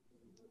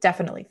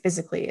definitely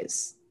physically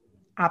is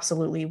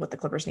absolutely what the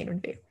Clippers need him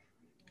to be.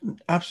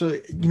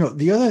 Absolutely.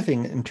 The other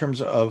thing in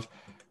terms of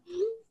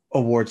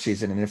award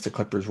season and if the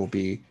Clippers will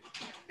be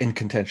in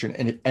contention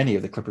and if any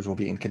of the Clippers will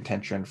be in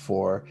contention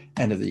for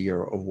end of the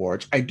year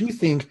awards, I do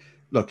think,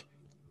 look,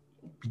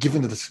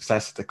 given the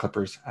success that the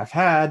Clippers have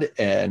had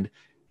and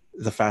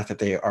the fact that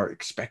they are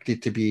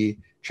expected to be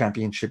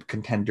championship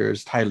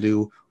contenders, Ty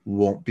Lue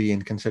won't be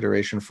in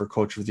consideration for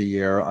coach of the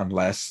year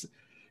unless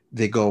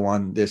they go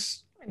on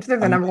this. If they're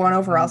the number 1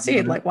 overall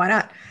seed, like why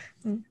not?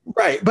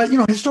 Right. But,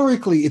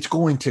 historically it's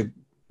going to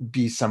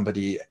be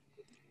somebody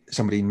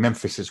in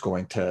Memphis is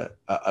going to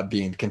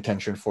be in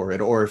contention for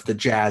it. Or if the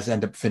Jazz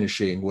end up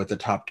finishing with the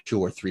top 2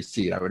 or 3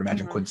 seed, I would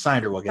imagine Quinn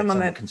Snyder will get someone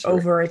that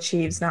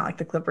overachieves, not like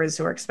the Clippers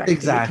who are expected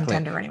to be a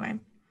contender anyway.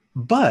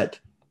 But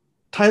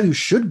Ty Lue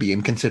should be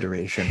in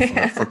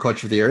consideration for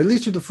coach of the year, at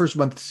least through the first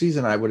month of the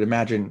season. I would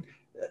imagine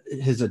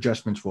his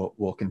adjustments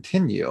will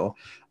continue.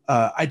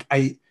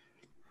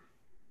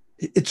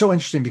 It's so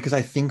interesting because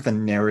I think the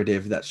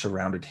narrative that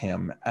surrounded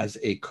him as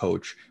a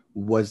coach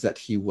was that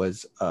he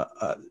was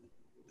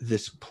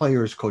this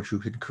player's coach who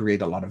could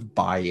create a lot of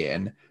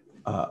buy-in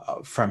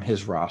from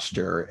his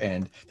roster,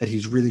 and that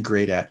he's really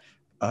great at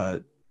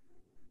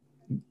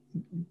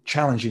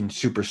challenging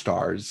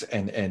superstars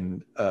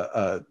and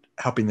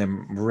helping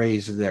them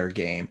raise their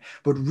game.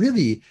 But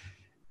really,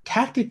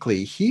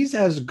 tactically, he's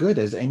as good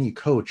as any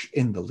coach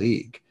in the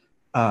league.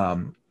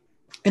 And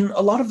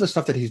a lot of the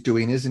stuff that he's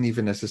doing isn't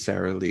even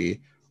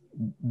necessarily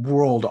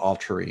world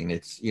altering.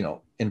 It's,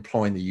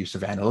 employing the use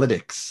of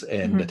analytics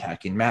and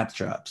attacking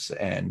matchups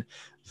and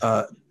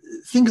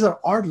things that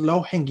are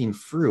low hanging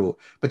fruit,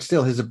 but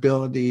still his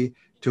ability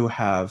to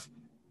have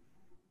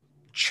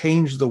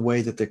changed the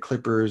way that the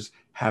Clippers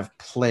have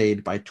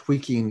played by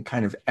tweaking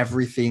kind of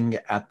everything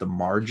at the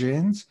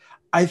margins,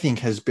 I think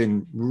has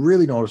been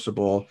really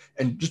noticeable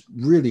and just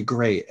really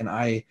great. And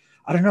I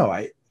don't know.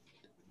 I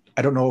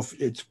don't know if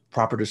it's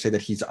proper to say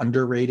that he's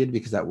underrated,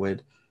 because that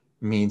would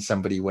mean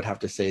somebody would have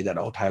to say that,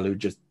 Ty Lue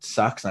just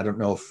sucks. And I don't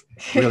know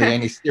if really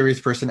any serious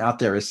person out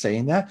there is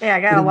saying that. Yeah,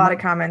 I got a lot of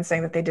comments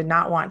saying that they did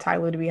not want Ty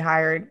Lue to be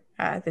hired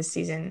this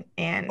season.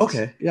 And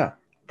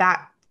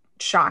that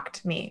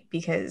shocked me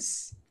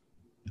because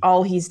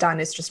all he's done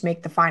is just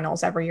make the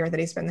finals every year that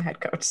he's been the head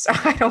coach. So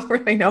I don't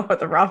really know what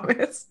the problem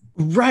is.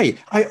 Right.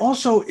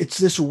 It's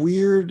this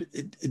weird,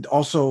 it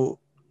also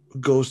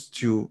goes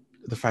to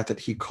the fact that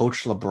he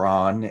coached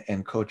LeBron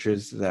and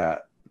coaches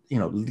that,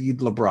 lead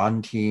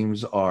LeBron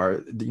teams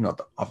are,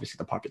 obviously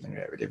the popular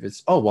narrative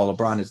is, oh, well,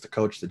 LeBron is the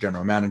coach, the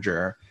general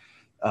manager,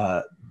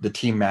 the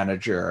team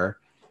manager.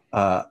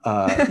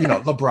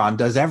 LeBron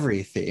does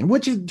everything,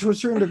 which is, to a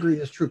certain degree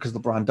is true because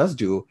LeBron does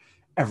do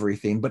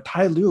everything. But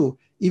Ty Lue,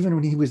 even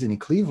when he was in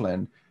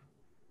Cleveland,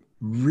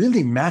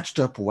 really matched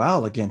up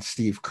well against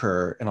Steve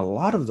Kerr in a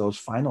lot of those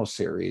final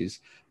series.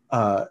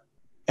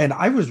 And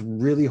I was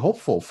really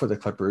hopeful for the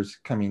Clippers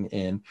coming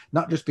in,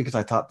 not just because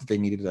I thought that they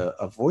needed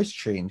a voice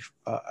change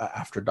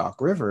after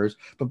Doc Rivers,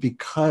 but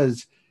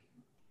because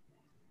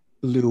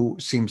Lue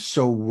seemed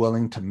so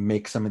willing to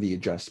make some of the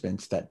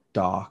adjustments that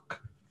Doc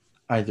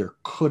either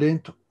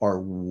couldn't or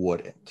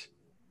wouldn't.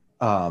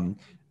 And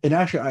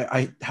actually,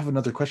 I have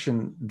another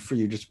question for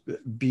you, just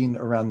being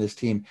around this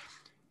team.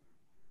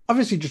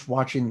 Obviously, just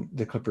watching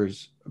the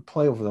Clippers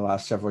play over the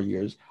last several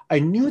years, I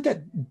knew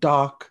that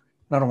Doc,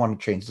 and I don't want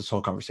to change this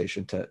whole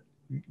conversation to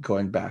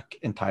going back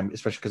in time,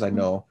 especially because I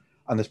know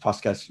on this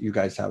podcast you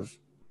guys have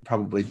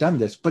probably done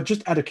this, but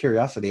just out of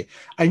curiosity,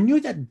 I knew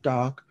that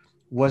Doc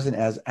wasn't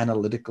as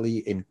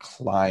analytically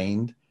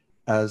inclined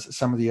as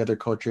some of the other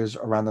coaches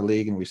around the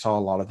league, and we saw a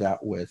lot of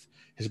that with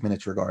his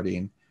minutes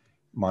regarding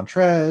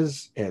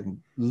Montrez and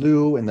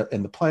Lue in the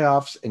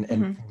playoffs and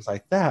things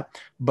like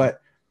that. But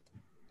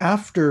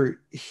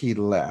after he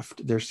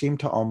left, there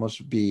seemed to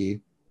almost be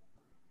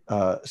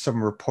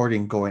some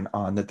reporting going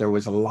on that there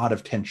was a lot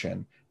of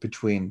tension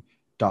between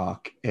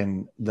Doc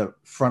and the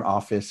front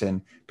office,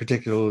 and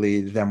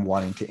particularly them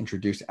wanting to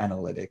introduce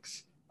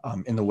analytics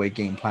in the way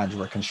game plans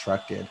were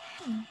constructed.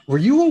 Were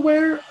you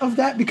aware of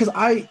that? Because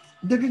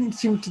there didn't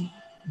seem to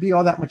be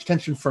all that much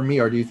tension for me,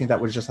 or do you think that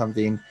was just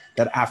something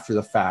that after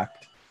the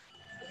fact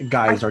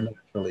guys are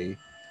naturally?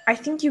 I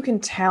think you can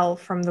tell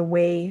from the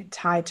way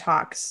Ty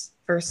talks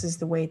versus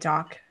the way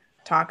Doc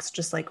talks,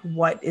 just like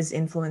what is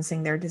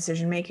influencing their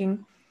decision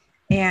making.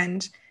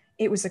 And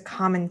it was a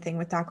common thing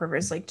with Doc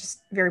Rivers, like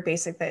just very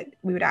basic, that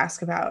we would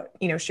ask about,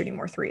 shooting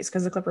more threes,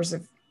 because the Clippers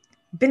have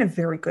been a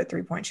very good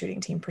 3-point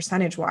shooting team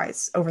percentage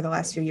wise over the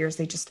last few years.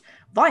 They just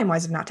volume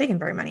wise have not taken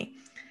very many.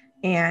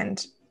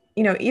 And,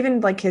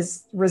 even like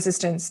his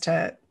resistance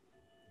to,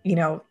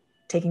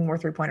 taking more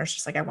 3-pointers,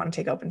 just like, I want to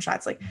take open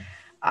shots, like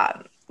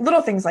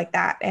little things like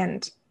that.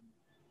 And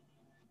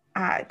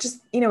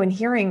just, in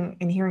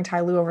hearing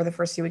Ty Lue over the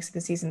first few weeks of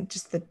the season,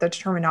 just the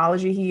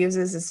terminology he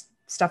uses is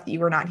stuff that you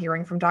were not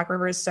hearing from Doc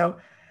Rivers. So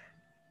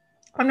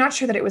I'm not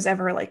sure that it was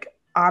ever like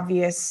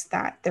obvious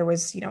that there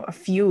was, a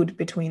feud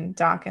between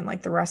Doc and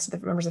like the rest of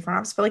the members of the front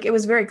office, but like it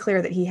was very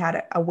clear that he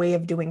had a way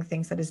of doing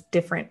things that is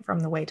different from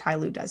the way Ty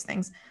Lue does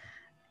things.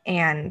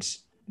 And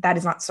that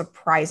is not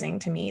surprising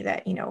to me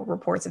that,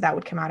 reports of that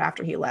would come out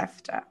after he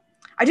left.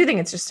 I do think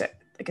it's just a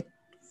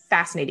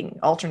fascinating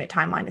alternate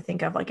timeline to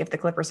think of, like if the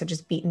Clippers had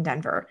just beaten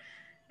Denver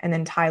and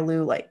then Ty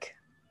Lue, like,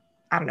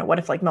 I don't know, what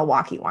if like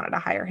Milwaukee wanted to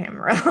hire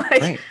him, or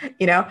like,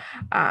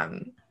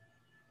 right.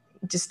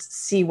 Just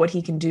see what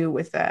he can do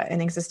with an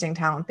existing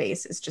talent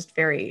base is just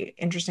very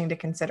interesting to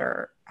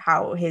consider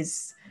how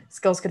his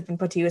skills could have been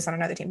put to use on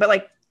another team. But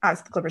like,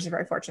 obviously the Clippers are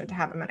very fortunate to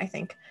have him. And I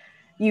think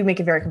you make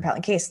a very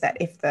compelling case that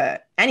if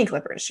any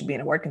Clippers should be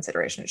an award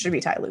consideration, it should be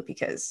Ty Lue,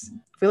 because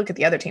if we look at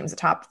the other teams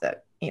atop the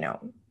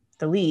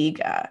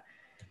league,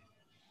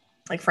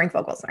 like Frank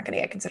Vogel's not going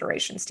to get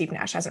consideration. Steve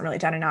Nash hasn't really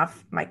done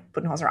enough. Mike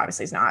Budenholzer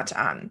obviously is not.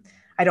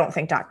 I don't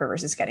think Doc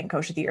Rivers is getting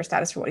Coach of the Year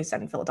status for what he's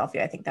done in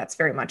Philadelphia. I think that's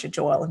very much a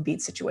Joel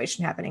Embiid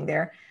situation happening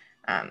there.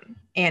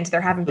 And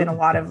there haven't been a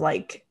lot of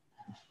like,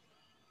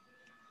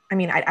 I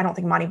don't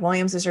think Monty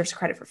Williams deserves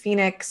credit for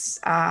Phoenix.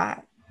 And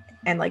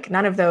like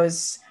none of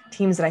those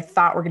teams that I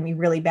thought were going to be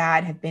really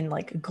bad have been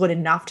like good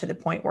enough to the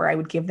point where I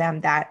would give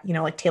them that,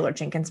 like Taylor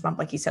Jenkins bump,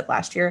 like you said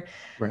last year.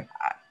 Right.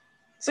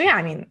 So yeah,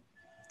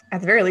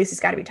 at the very least,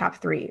 he's got to be top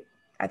 3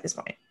 at this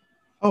point.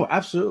 Oh,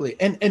 absolutely.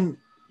 And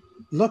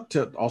look,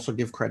 to also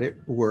give credit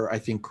where I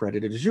think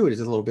credit is due. It is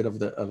a little bit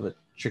of a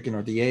chicken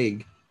or the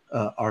egg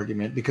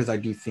argument, because I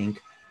do think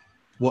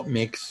what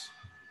makes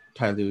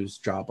Ty Lue's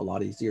job a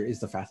lot easier is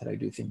the fact that I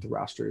do think the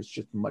roster is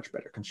just much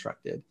better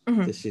constructed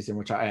this season,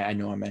 which I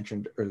know I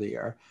mentioned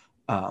earlier.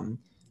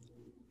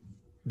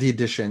 The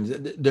additions,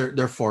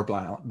 their floor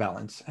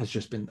balance has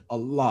just been a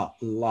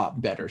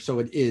lot better. So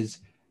it is,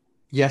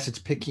 yes, it's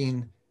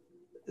picking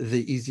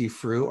the easy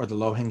fruit or the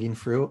low-hanging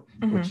fruit,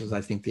 which is,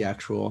 I think, the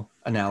actual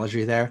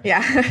analogy there.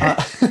 Yeah.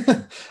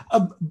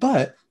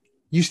 But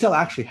you still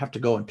actually have to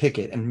go and pick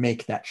it and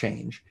make that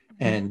change.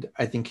 And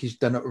I think he's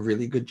done a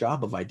really good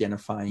job of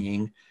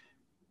identifying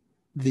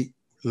the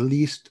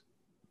least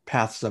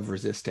paths of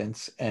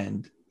resistance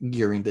and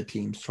gearing the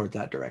teams toward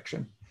that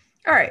direction.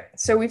 All right.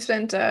 So we've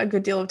spent a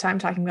good deal of time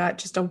talking about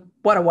just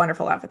what a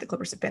wonderful outfit the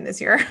Clippers have been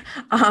this year.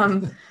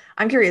 I'm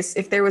curious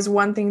if there was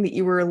one thing that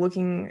you were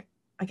looking,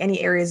 like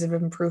any areas of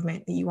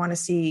improvement that you want to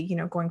see,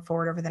 going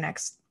forward over the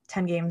next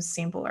 10 games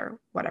sample or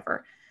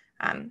whatever.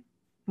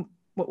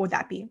 What would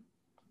that be?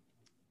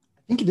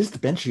 I think it is the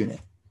bench unit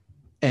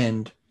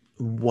and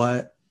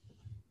what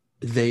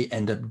they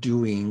end up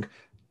doing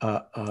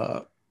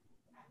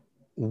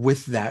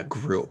with that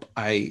group.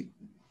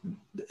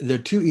 the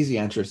two easy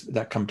answers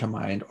that come to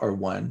mind are: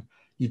 one,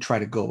 you try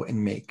to go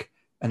and make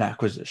an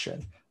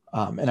acquisition.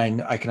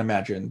 And I can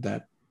imagine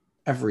that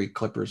every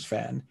Clippers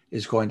fan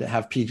is going to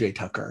have PJ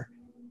Tucker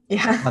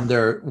on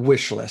their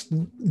wish list.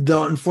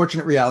 The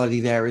unfortunate reality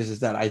there is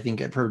that I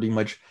think pretty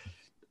much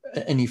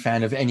any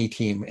fan of any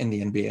team in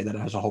the NBA that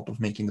has a hope of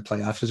making the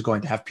playoffs is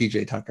going to have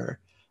PJ Tucker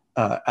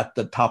at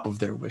the top of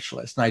their wish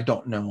list. And I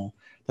don't know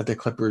that the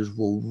Clippers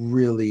will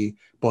really,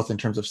 both in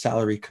terms of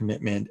salary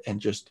commitment and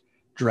just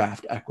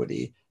draft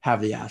equity, have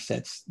the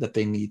assets that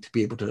they need to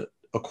be able to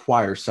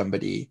acquire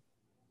somebody.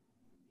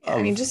 Yeah,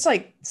 I mean, just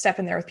like step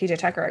in there with PJ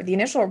Tucker. The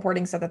initial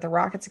reporting said that the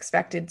Rockets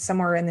expected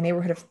somewhere in the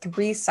neighborhood of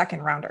 3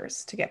 second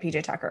rounders to get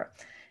PJ Tucker.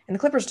 And the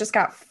Clippers just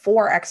got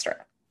 4 extra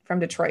from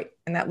Detroit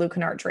in that Lou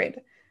Kennard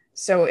trade.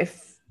 So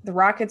if the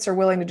Rockets are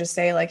willing to just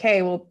say like,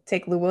 hey, we'll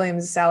take Lou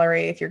Williams'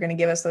 salary if you're going to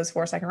give us those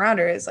 4 second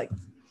rounders, like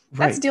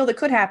that's a deal that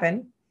could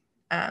happen.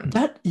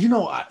 That,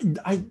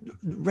 I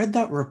read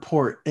that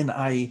report and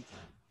I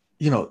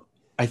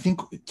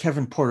think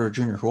Kevin Porter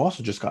Jr., who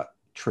also just got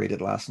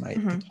traded last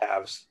night, the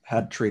Cavs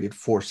had traded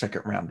 4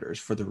 second rounders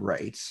for the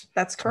rights.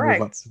 That's correct. To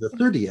move up to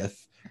the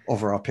 30th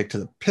overall pick to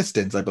the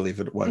Pistons, I believe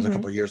it was a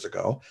couple of years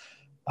ago.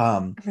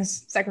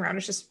 This second round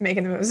is just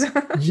making the moves.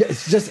 Yeah,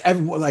 it's just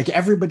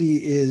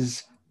everybody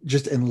is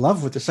just in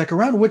love with the second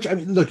round, which, I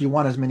mean, look, you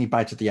want as many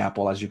bites at the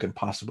apple as you can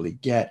possibly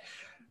get.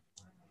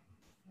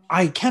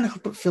 I can't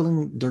help but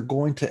feeling they're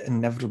going to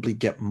inevitably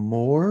get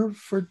more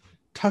for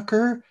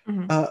Tucker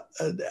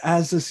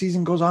as the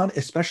season goes on,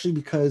 especially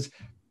because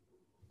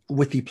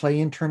with the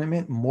play-in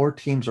tournament, more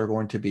teams are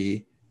going to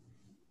be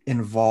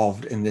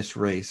involved in this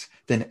race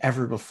than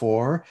ever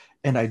before.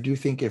 And I do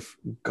think if,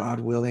 God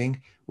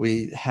willing,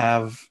 we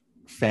have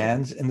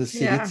fans in the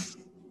seats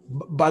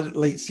by the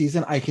late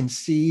season, I can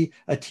see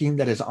a team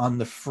that is on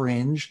the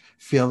fringe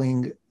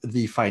feeling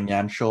the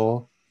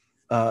financial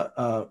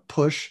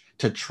push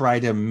to try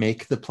to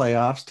make the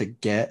playoffs, to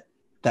get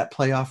that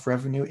playoff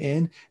revenue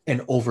in,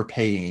 and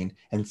overpaying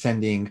and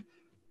sending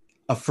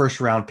a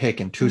first round pick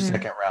and 2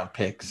 second round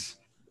picks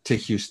to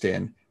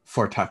Houston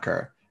for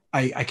Tucker.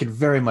 I could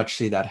very much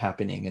see that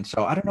happening. And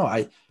so I don't know.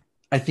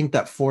 I think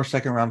that 4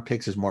 second round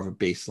picks is more of a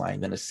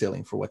baseline than a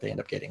ceiling for what they end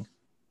up getting.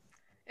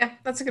 Yeah,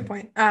 that's a good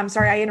point.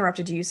 Sorry, I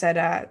interrupted you. You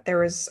said there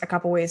was a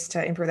couple ways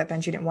to improve that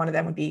bench unit. One of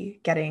them would be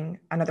getting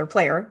another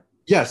player.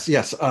 Yes.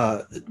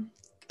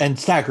 And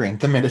staggering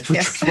the minutes, which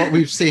is what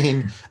we've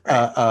seen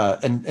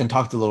and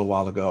talked a little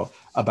while ago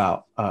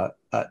about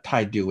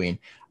Ty doing.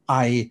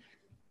 I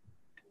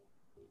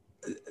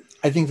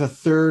think the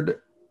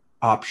third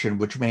option,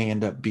 which may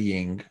end up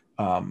being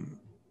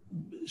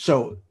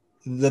so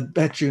the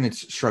bench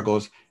unit's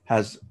struggles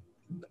has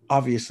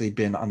obviously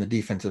been on the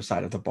defensive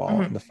side of the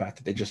ball, and the fact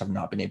that they just have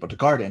not been able to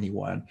guard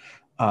anyone,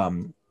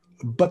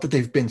 but that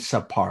they've been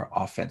subpar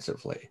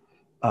offensively.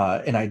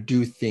 And I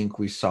do think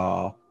we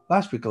saw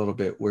last week a little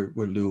bit where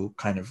Lou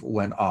kind of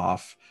went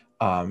off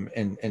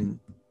and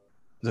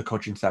the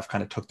coaching staff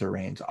kind of took the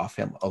reins off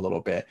him a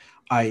little bit.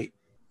 I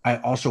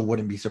also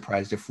wouldn't be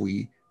surprised if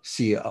we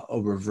see a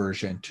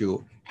reversion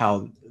to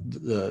how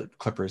the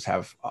Clippers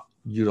have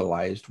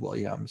utilized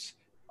Williams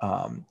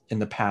in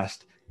the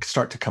past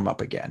start to come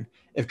up again.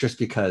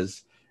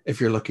 Because if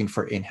you're looking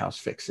for in-house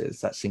fixes,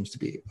 that seems to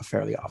be a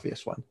fairly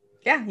obvious one.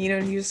 Yeah, you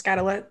just got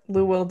to let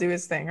Lou Will do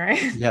his thing,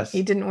 right? Yes.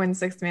 He didn't win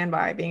sixth man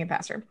by being a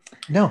passer.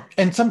 No,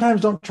 and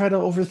sometimes don't try to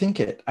overthink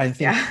it. I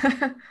think,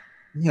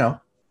 Yeah.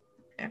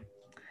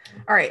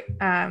 All right.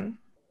 I'm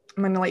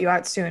going to let you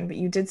out soon, but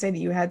you did say that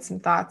you had some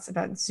thoughts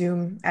about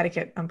Zoom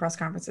etiquette on press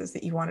conferences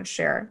that you wanted to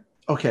share.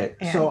 Okay,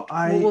 And so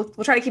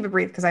we'll try to keep it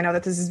brief because I know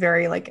that this is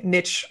very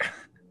niche.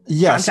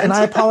 Yes, content.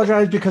 and I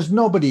apologize because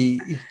nobody,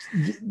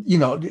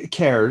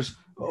 cares.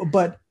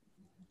 But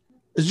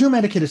Zoom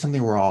etiquette is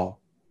something we're all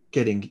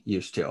getting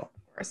used to,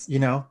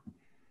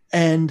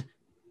 And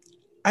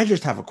I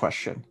just have a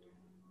question.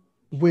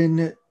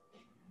 When,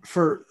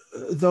 for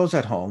those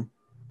at home,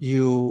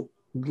 you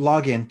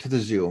log into the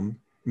Zoom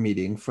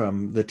meeting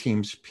from the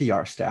team's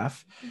PR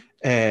staff,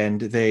 and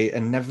they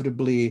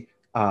inevitably,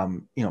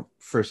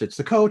 first it's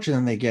the coach, and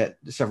then they get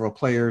several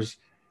players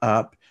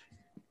up.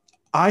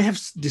 I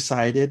have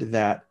decided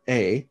that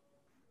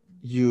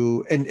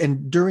you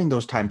during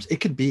those times, it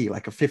could be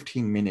like a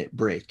 15-minute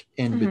break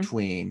in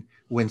between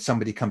when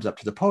somebody comes up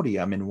to the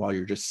podium and while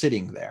you're just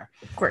sitting there.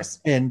 Of course.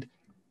 And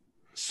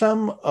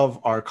some of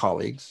our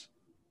colleagues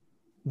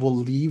will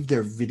leave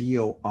their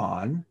video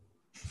on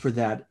for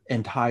that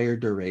entire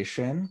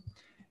duration.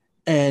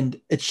 And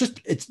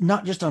it's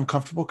not just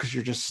uncomfortable because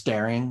you're just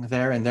staring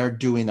there and they're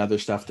doing other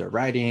stuff. They're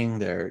writing,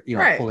 they're,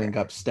 pulling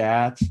up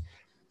stats.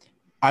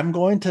 I'm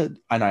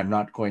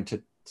not going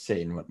to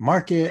say in what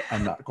market.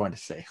 I'm not going to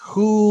say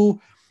who.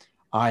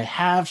 I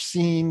have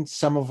seen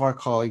some of our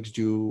colleagues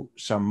do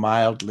some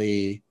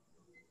mildly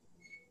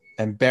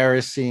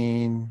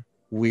embarrassing,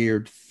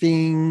 weird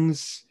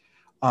things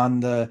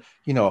on the,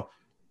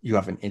 you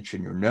have an itch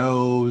in your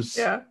nose.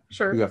 Yeah,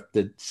 sure. You have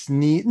to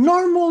sneeze,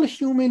 normal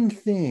human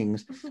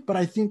things. But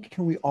I think,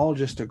 can we all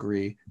just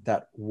agree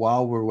that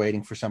while we're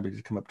waiting for somebody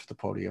to come up to the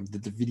podium,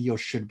 that the video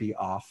should be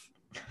off?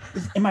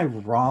 Am I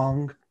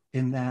wrong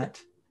in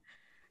that?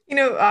 You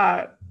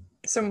know,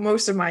 so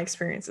most of my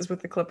experiences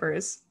with the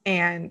Clippers,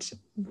 and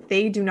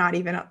they do not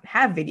even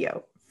have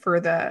video for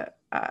the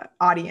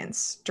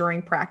audience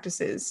during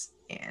practices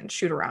and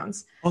shoot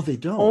arounds. Oh, they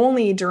don't.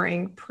 Only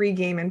during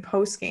pregame and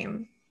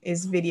postgame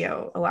is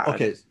video allowed.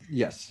 Okay,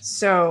 yes.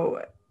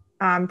 So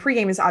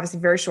pregame is obviously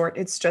very short.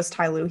 It's just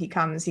Ty Lue. He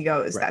comes, he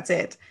goes, Right. that's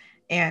it.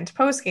 And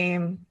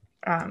postgame,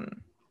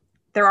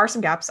 there are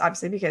some gaps,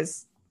 obviously,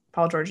 because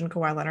Paul George and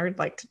Kawhi Leonard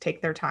like to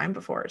take their time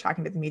before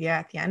talking to the media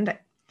at the end.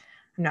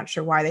 I'm not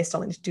sure why they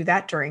still need to do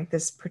that during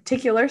this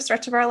particular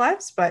stretch of our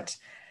lives, but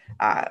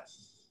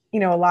you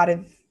know,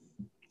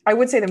 I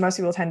would say that most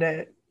people tend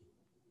to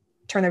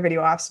turn their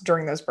video off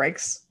during those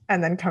breaks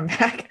and then come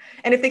back.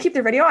 And if they keep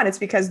their video on, it's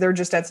because they're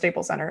just at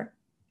Staples Center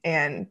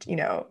and, you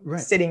know,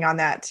 Right. sitting on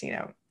that, you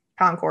know,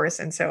 concourse.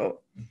 And so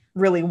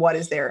really what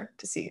is there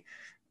to see?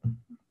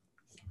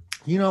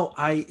 You know,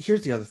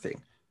 here's the other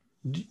thing.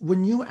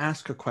 When you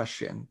ask a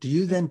question, do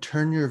you then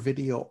turn your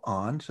video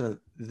on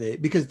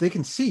because they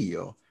can see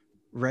you,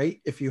 right?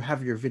 If you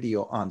have your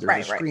video on,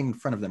 there's a screen in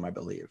front of them, I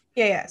believe.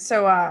 Yeah.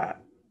 So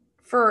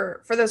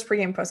for those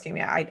pregame, postgame,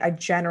 yeah, I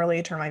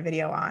generally turn my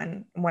video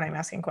on when I'm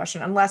asking a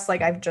question, unless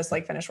like I've just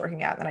like finished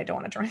working out and then I don't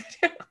want to turn my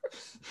video.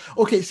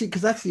 Okay, see,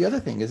 because that's the other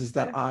thing is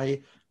that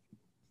I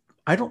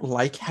don't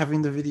like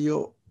having the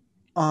video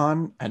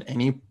on at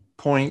any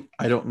point.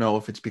 I don't know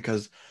if it's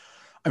because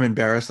I'm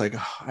embarrassed, like,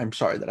 oh, I'm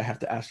sorry that I have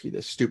to ask you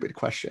this stupid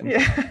question.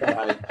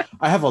 Yeah.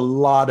 I have a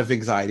lot of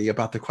anxiety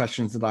about the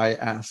questions that I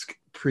ask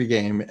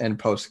pregame and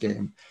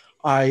postgame.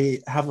 I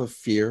have a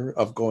fear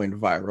of going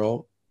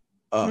viral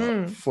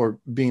for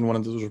being one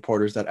of those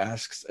reporters that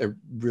asks a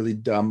really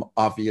dumb,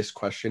 obvious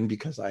question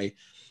because I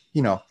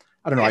don't know,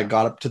 I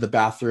got up to the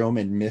bathroom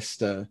and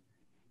missed a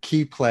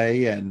key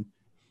play and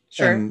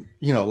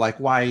you know,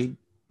 like I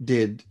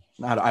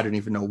don't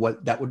even know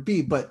what that would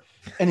be, but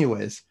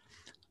anyways,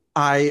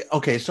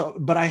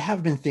 but I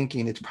have been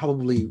thinking it's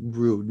probably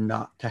rude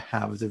not to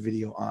have the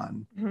video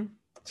on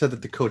so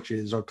that the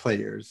coaches or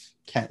players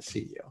can't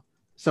see you.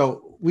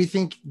 So we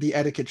think the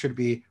etiquette should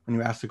be when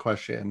you ask the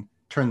question,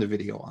 turn the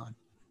video on.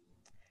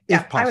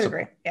 Yeah, I would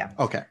agree. Yeah.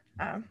 Okay.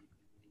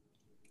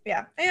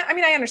 Yeah. I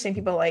mean, I understand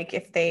people like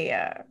if they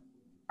are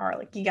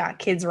like, you got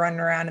kids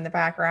running around in the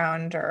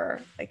background or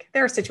like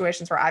there are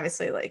situations where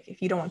obviously like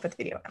if you don't want to put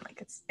the video on,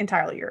 like it's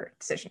entirely your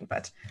decision,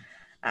 but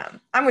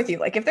I'm with you.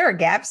 Like if there are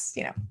gaps,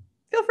 you know,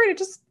 feel free to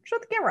just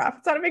shut the camera off.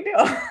 It's not a big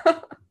deal.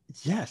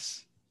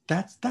 Yes,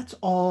 that's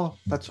all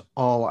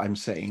I'm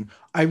saying.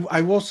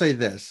 I will say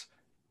this.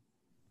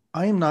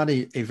 I am not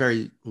a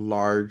very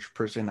large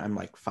person. I'm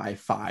like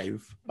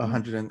 5'5",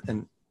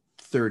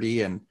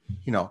 130, and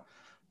you know,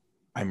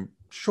 I'm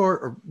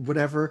short or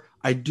whatever.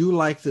 I do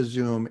like the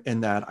Zoom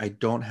in that I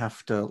don't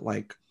have to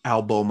like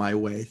elbow my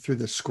way through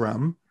the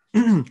scrum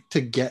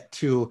to get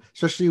to,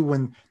 especially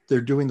when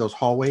they're doing those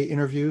hallway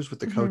interviews with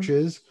the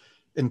coaches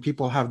and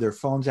people have their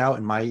phones out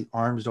and my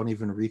arms don't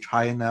even reach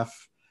high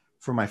enough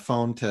for my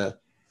phone to,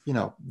 you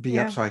know, be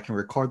up so I can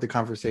record the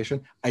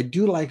conversation. I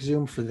do like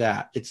Zoom for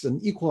that. It's an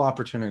equal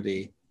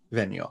opportunity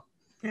venue.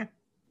 Yeah.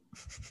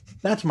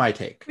 That's my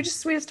take. We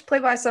have to play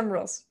by some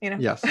rules, you know?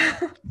 Yes.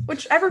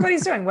 Which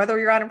everybody's doing, whether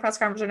you're out in press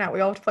conference or not,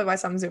 we all have to play by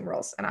some Zoom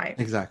rules. And I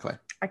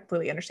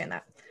completely understand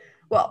that.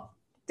 Well,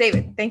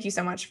 David, thank you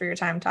so much for your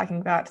time talking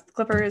about the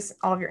Clippers,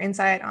 all of your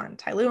insight on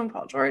Ty Lue and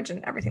Paul George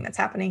and everything that's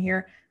happening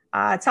here.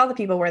 Tell the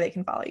people where they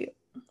can follow you.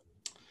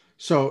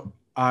 So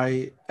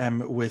I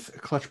am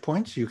with Clutch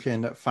Points. You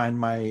can find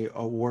my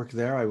work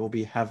there. I will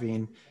be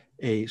having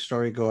a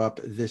story go up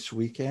this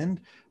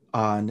weekend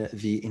on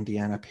the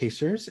Indiana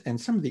Pacers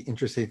and some of the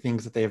interesting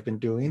things that they have been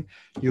doing.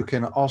 You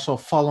can also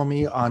follow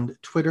me on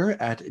Twitter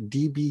at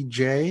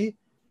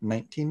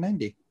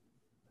DBJ1990.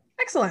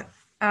 Excellent.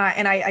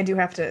 And I do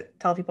have to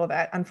tell people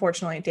that,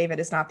 unfortunately, David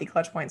is not the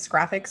Clutch Points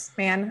graphics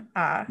man.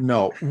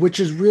 No, which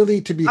is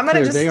really, to be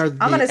clear, they are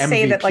the I'm going to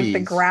say that like the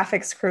MVPs.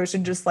 Graphics crew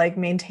should just like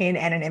maintain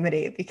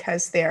anonymity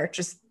because they're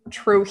just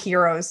true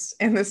heroes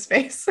in this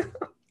space.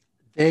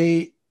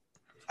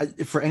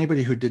 For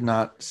anybody who did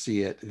not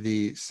see it,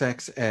 the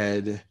sex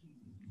ed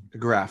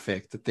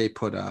graphic that they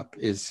put up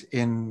is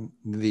in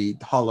the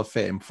Hall of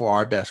Fame for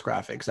our best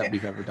graphics that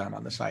we've ever done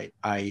on the site.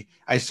 I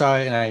saw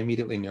it and I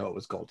immediately knew it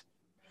was gold.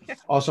 Yeah.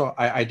 Also,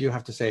 I do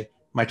have to say,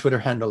 my Twitter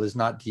handle is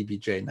not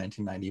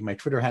DBJ1990. My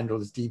Twitter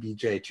handle is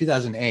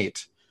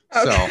DBJ2008.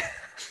 Okay.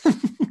 So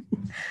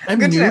I'm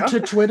new to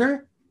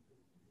Twitter.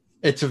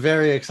 It's a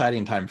very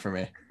exciting time for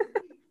me.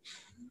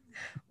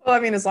 Well, I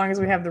mean, as long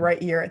as we have the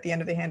right year at the end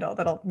of the handle,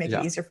 that'll make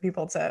it easier for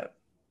people to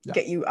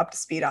get you up to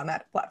speed on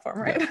that platform,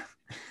 right? Yeah.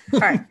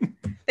 All right.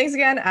 Thanks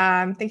again.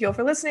 Thank you all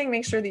for listening.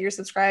 Make sure that you're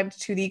subscribed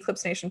to the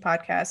Clips Nation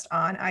podcast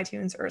on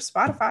iTunes or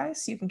Spotify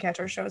so you can catch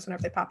our shows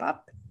whenever they pop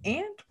up.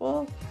 And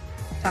we'll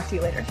talk to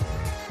you later.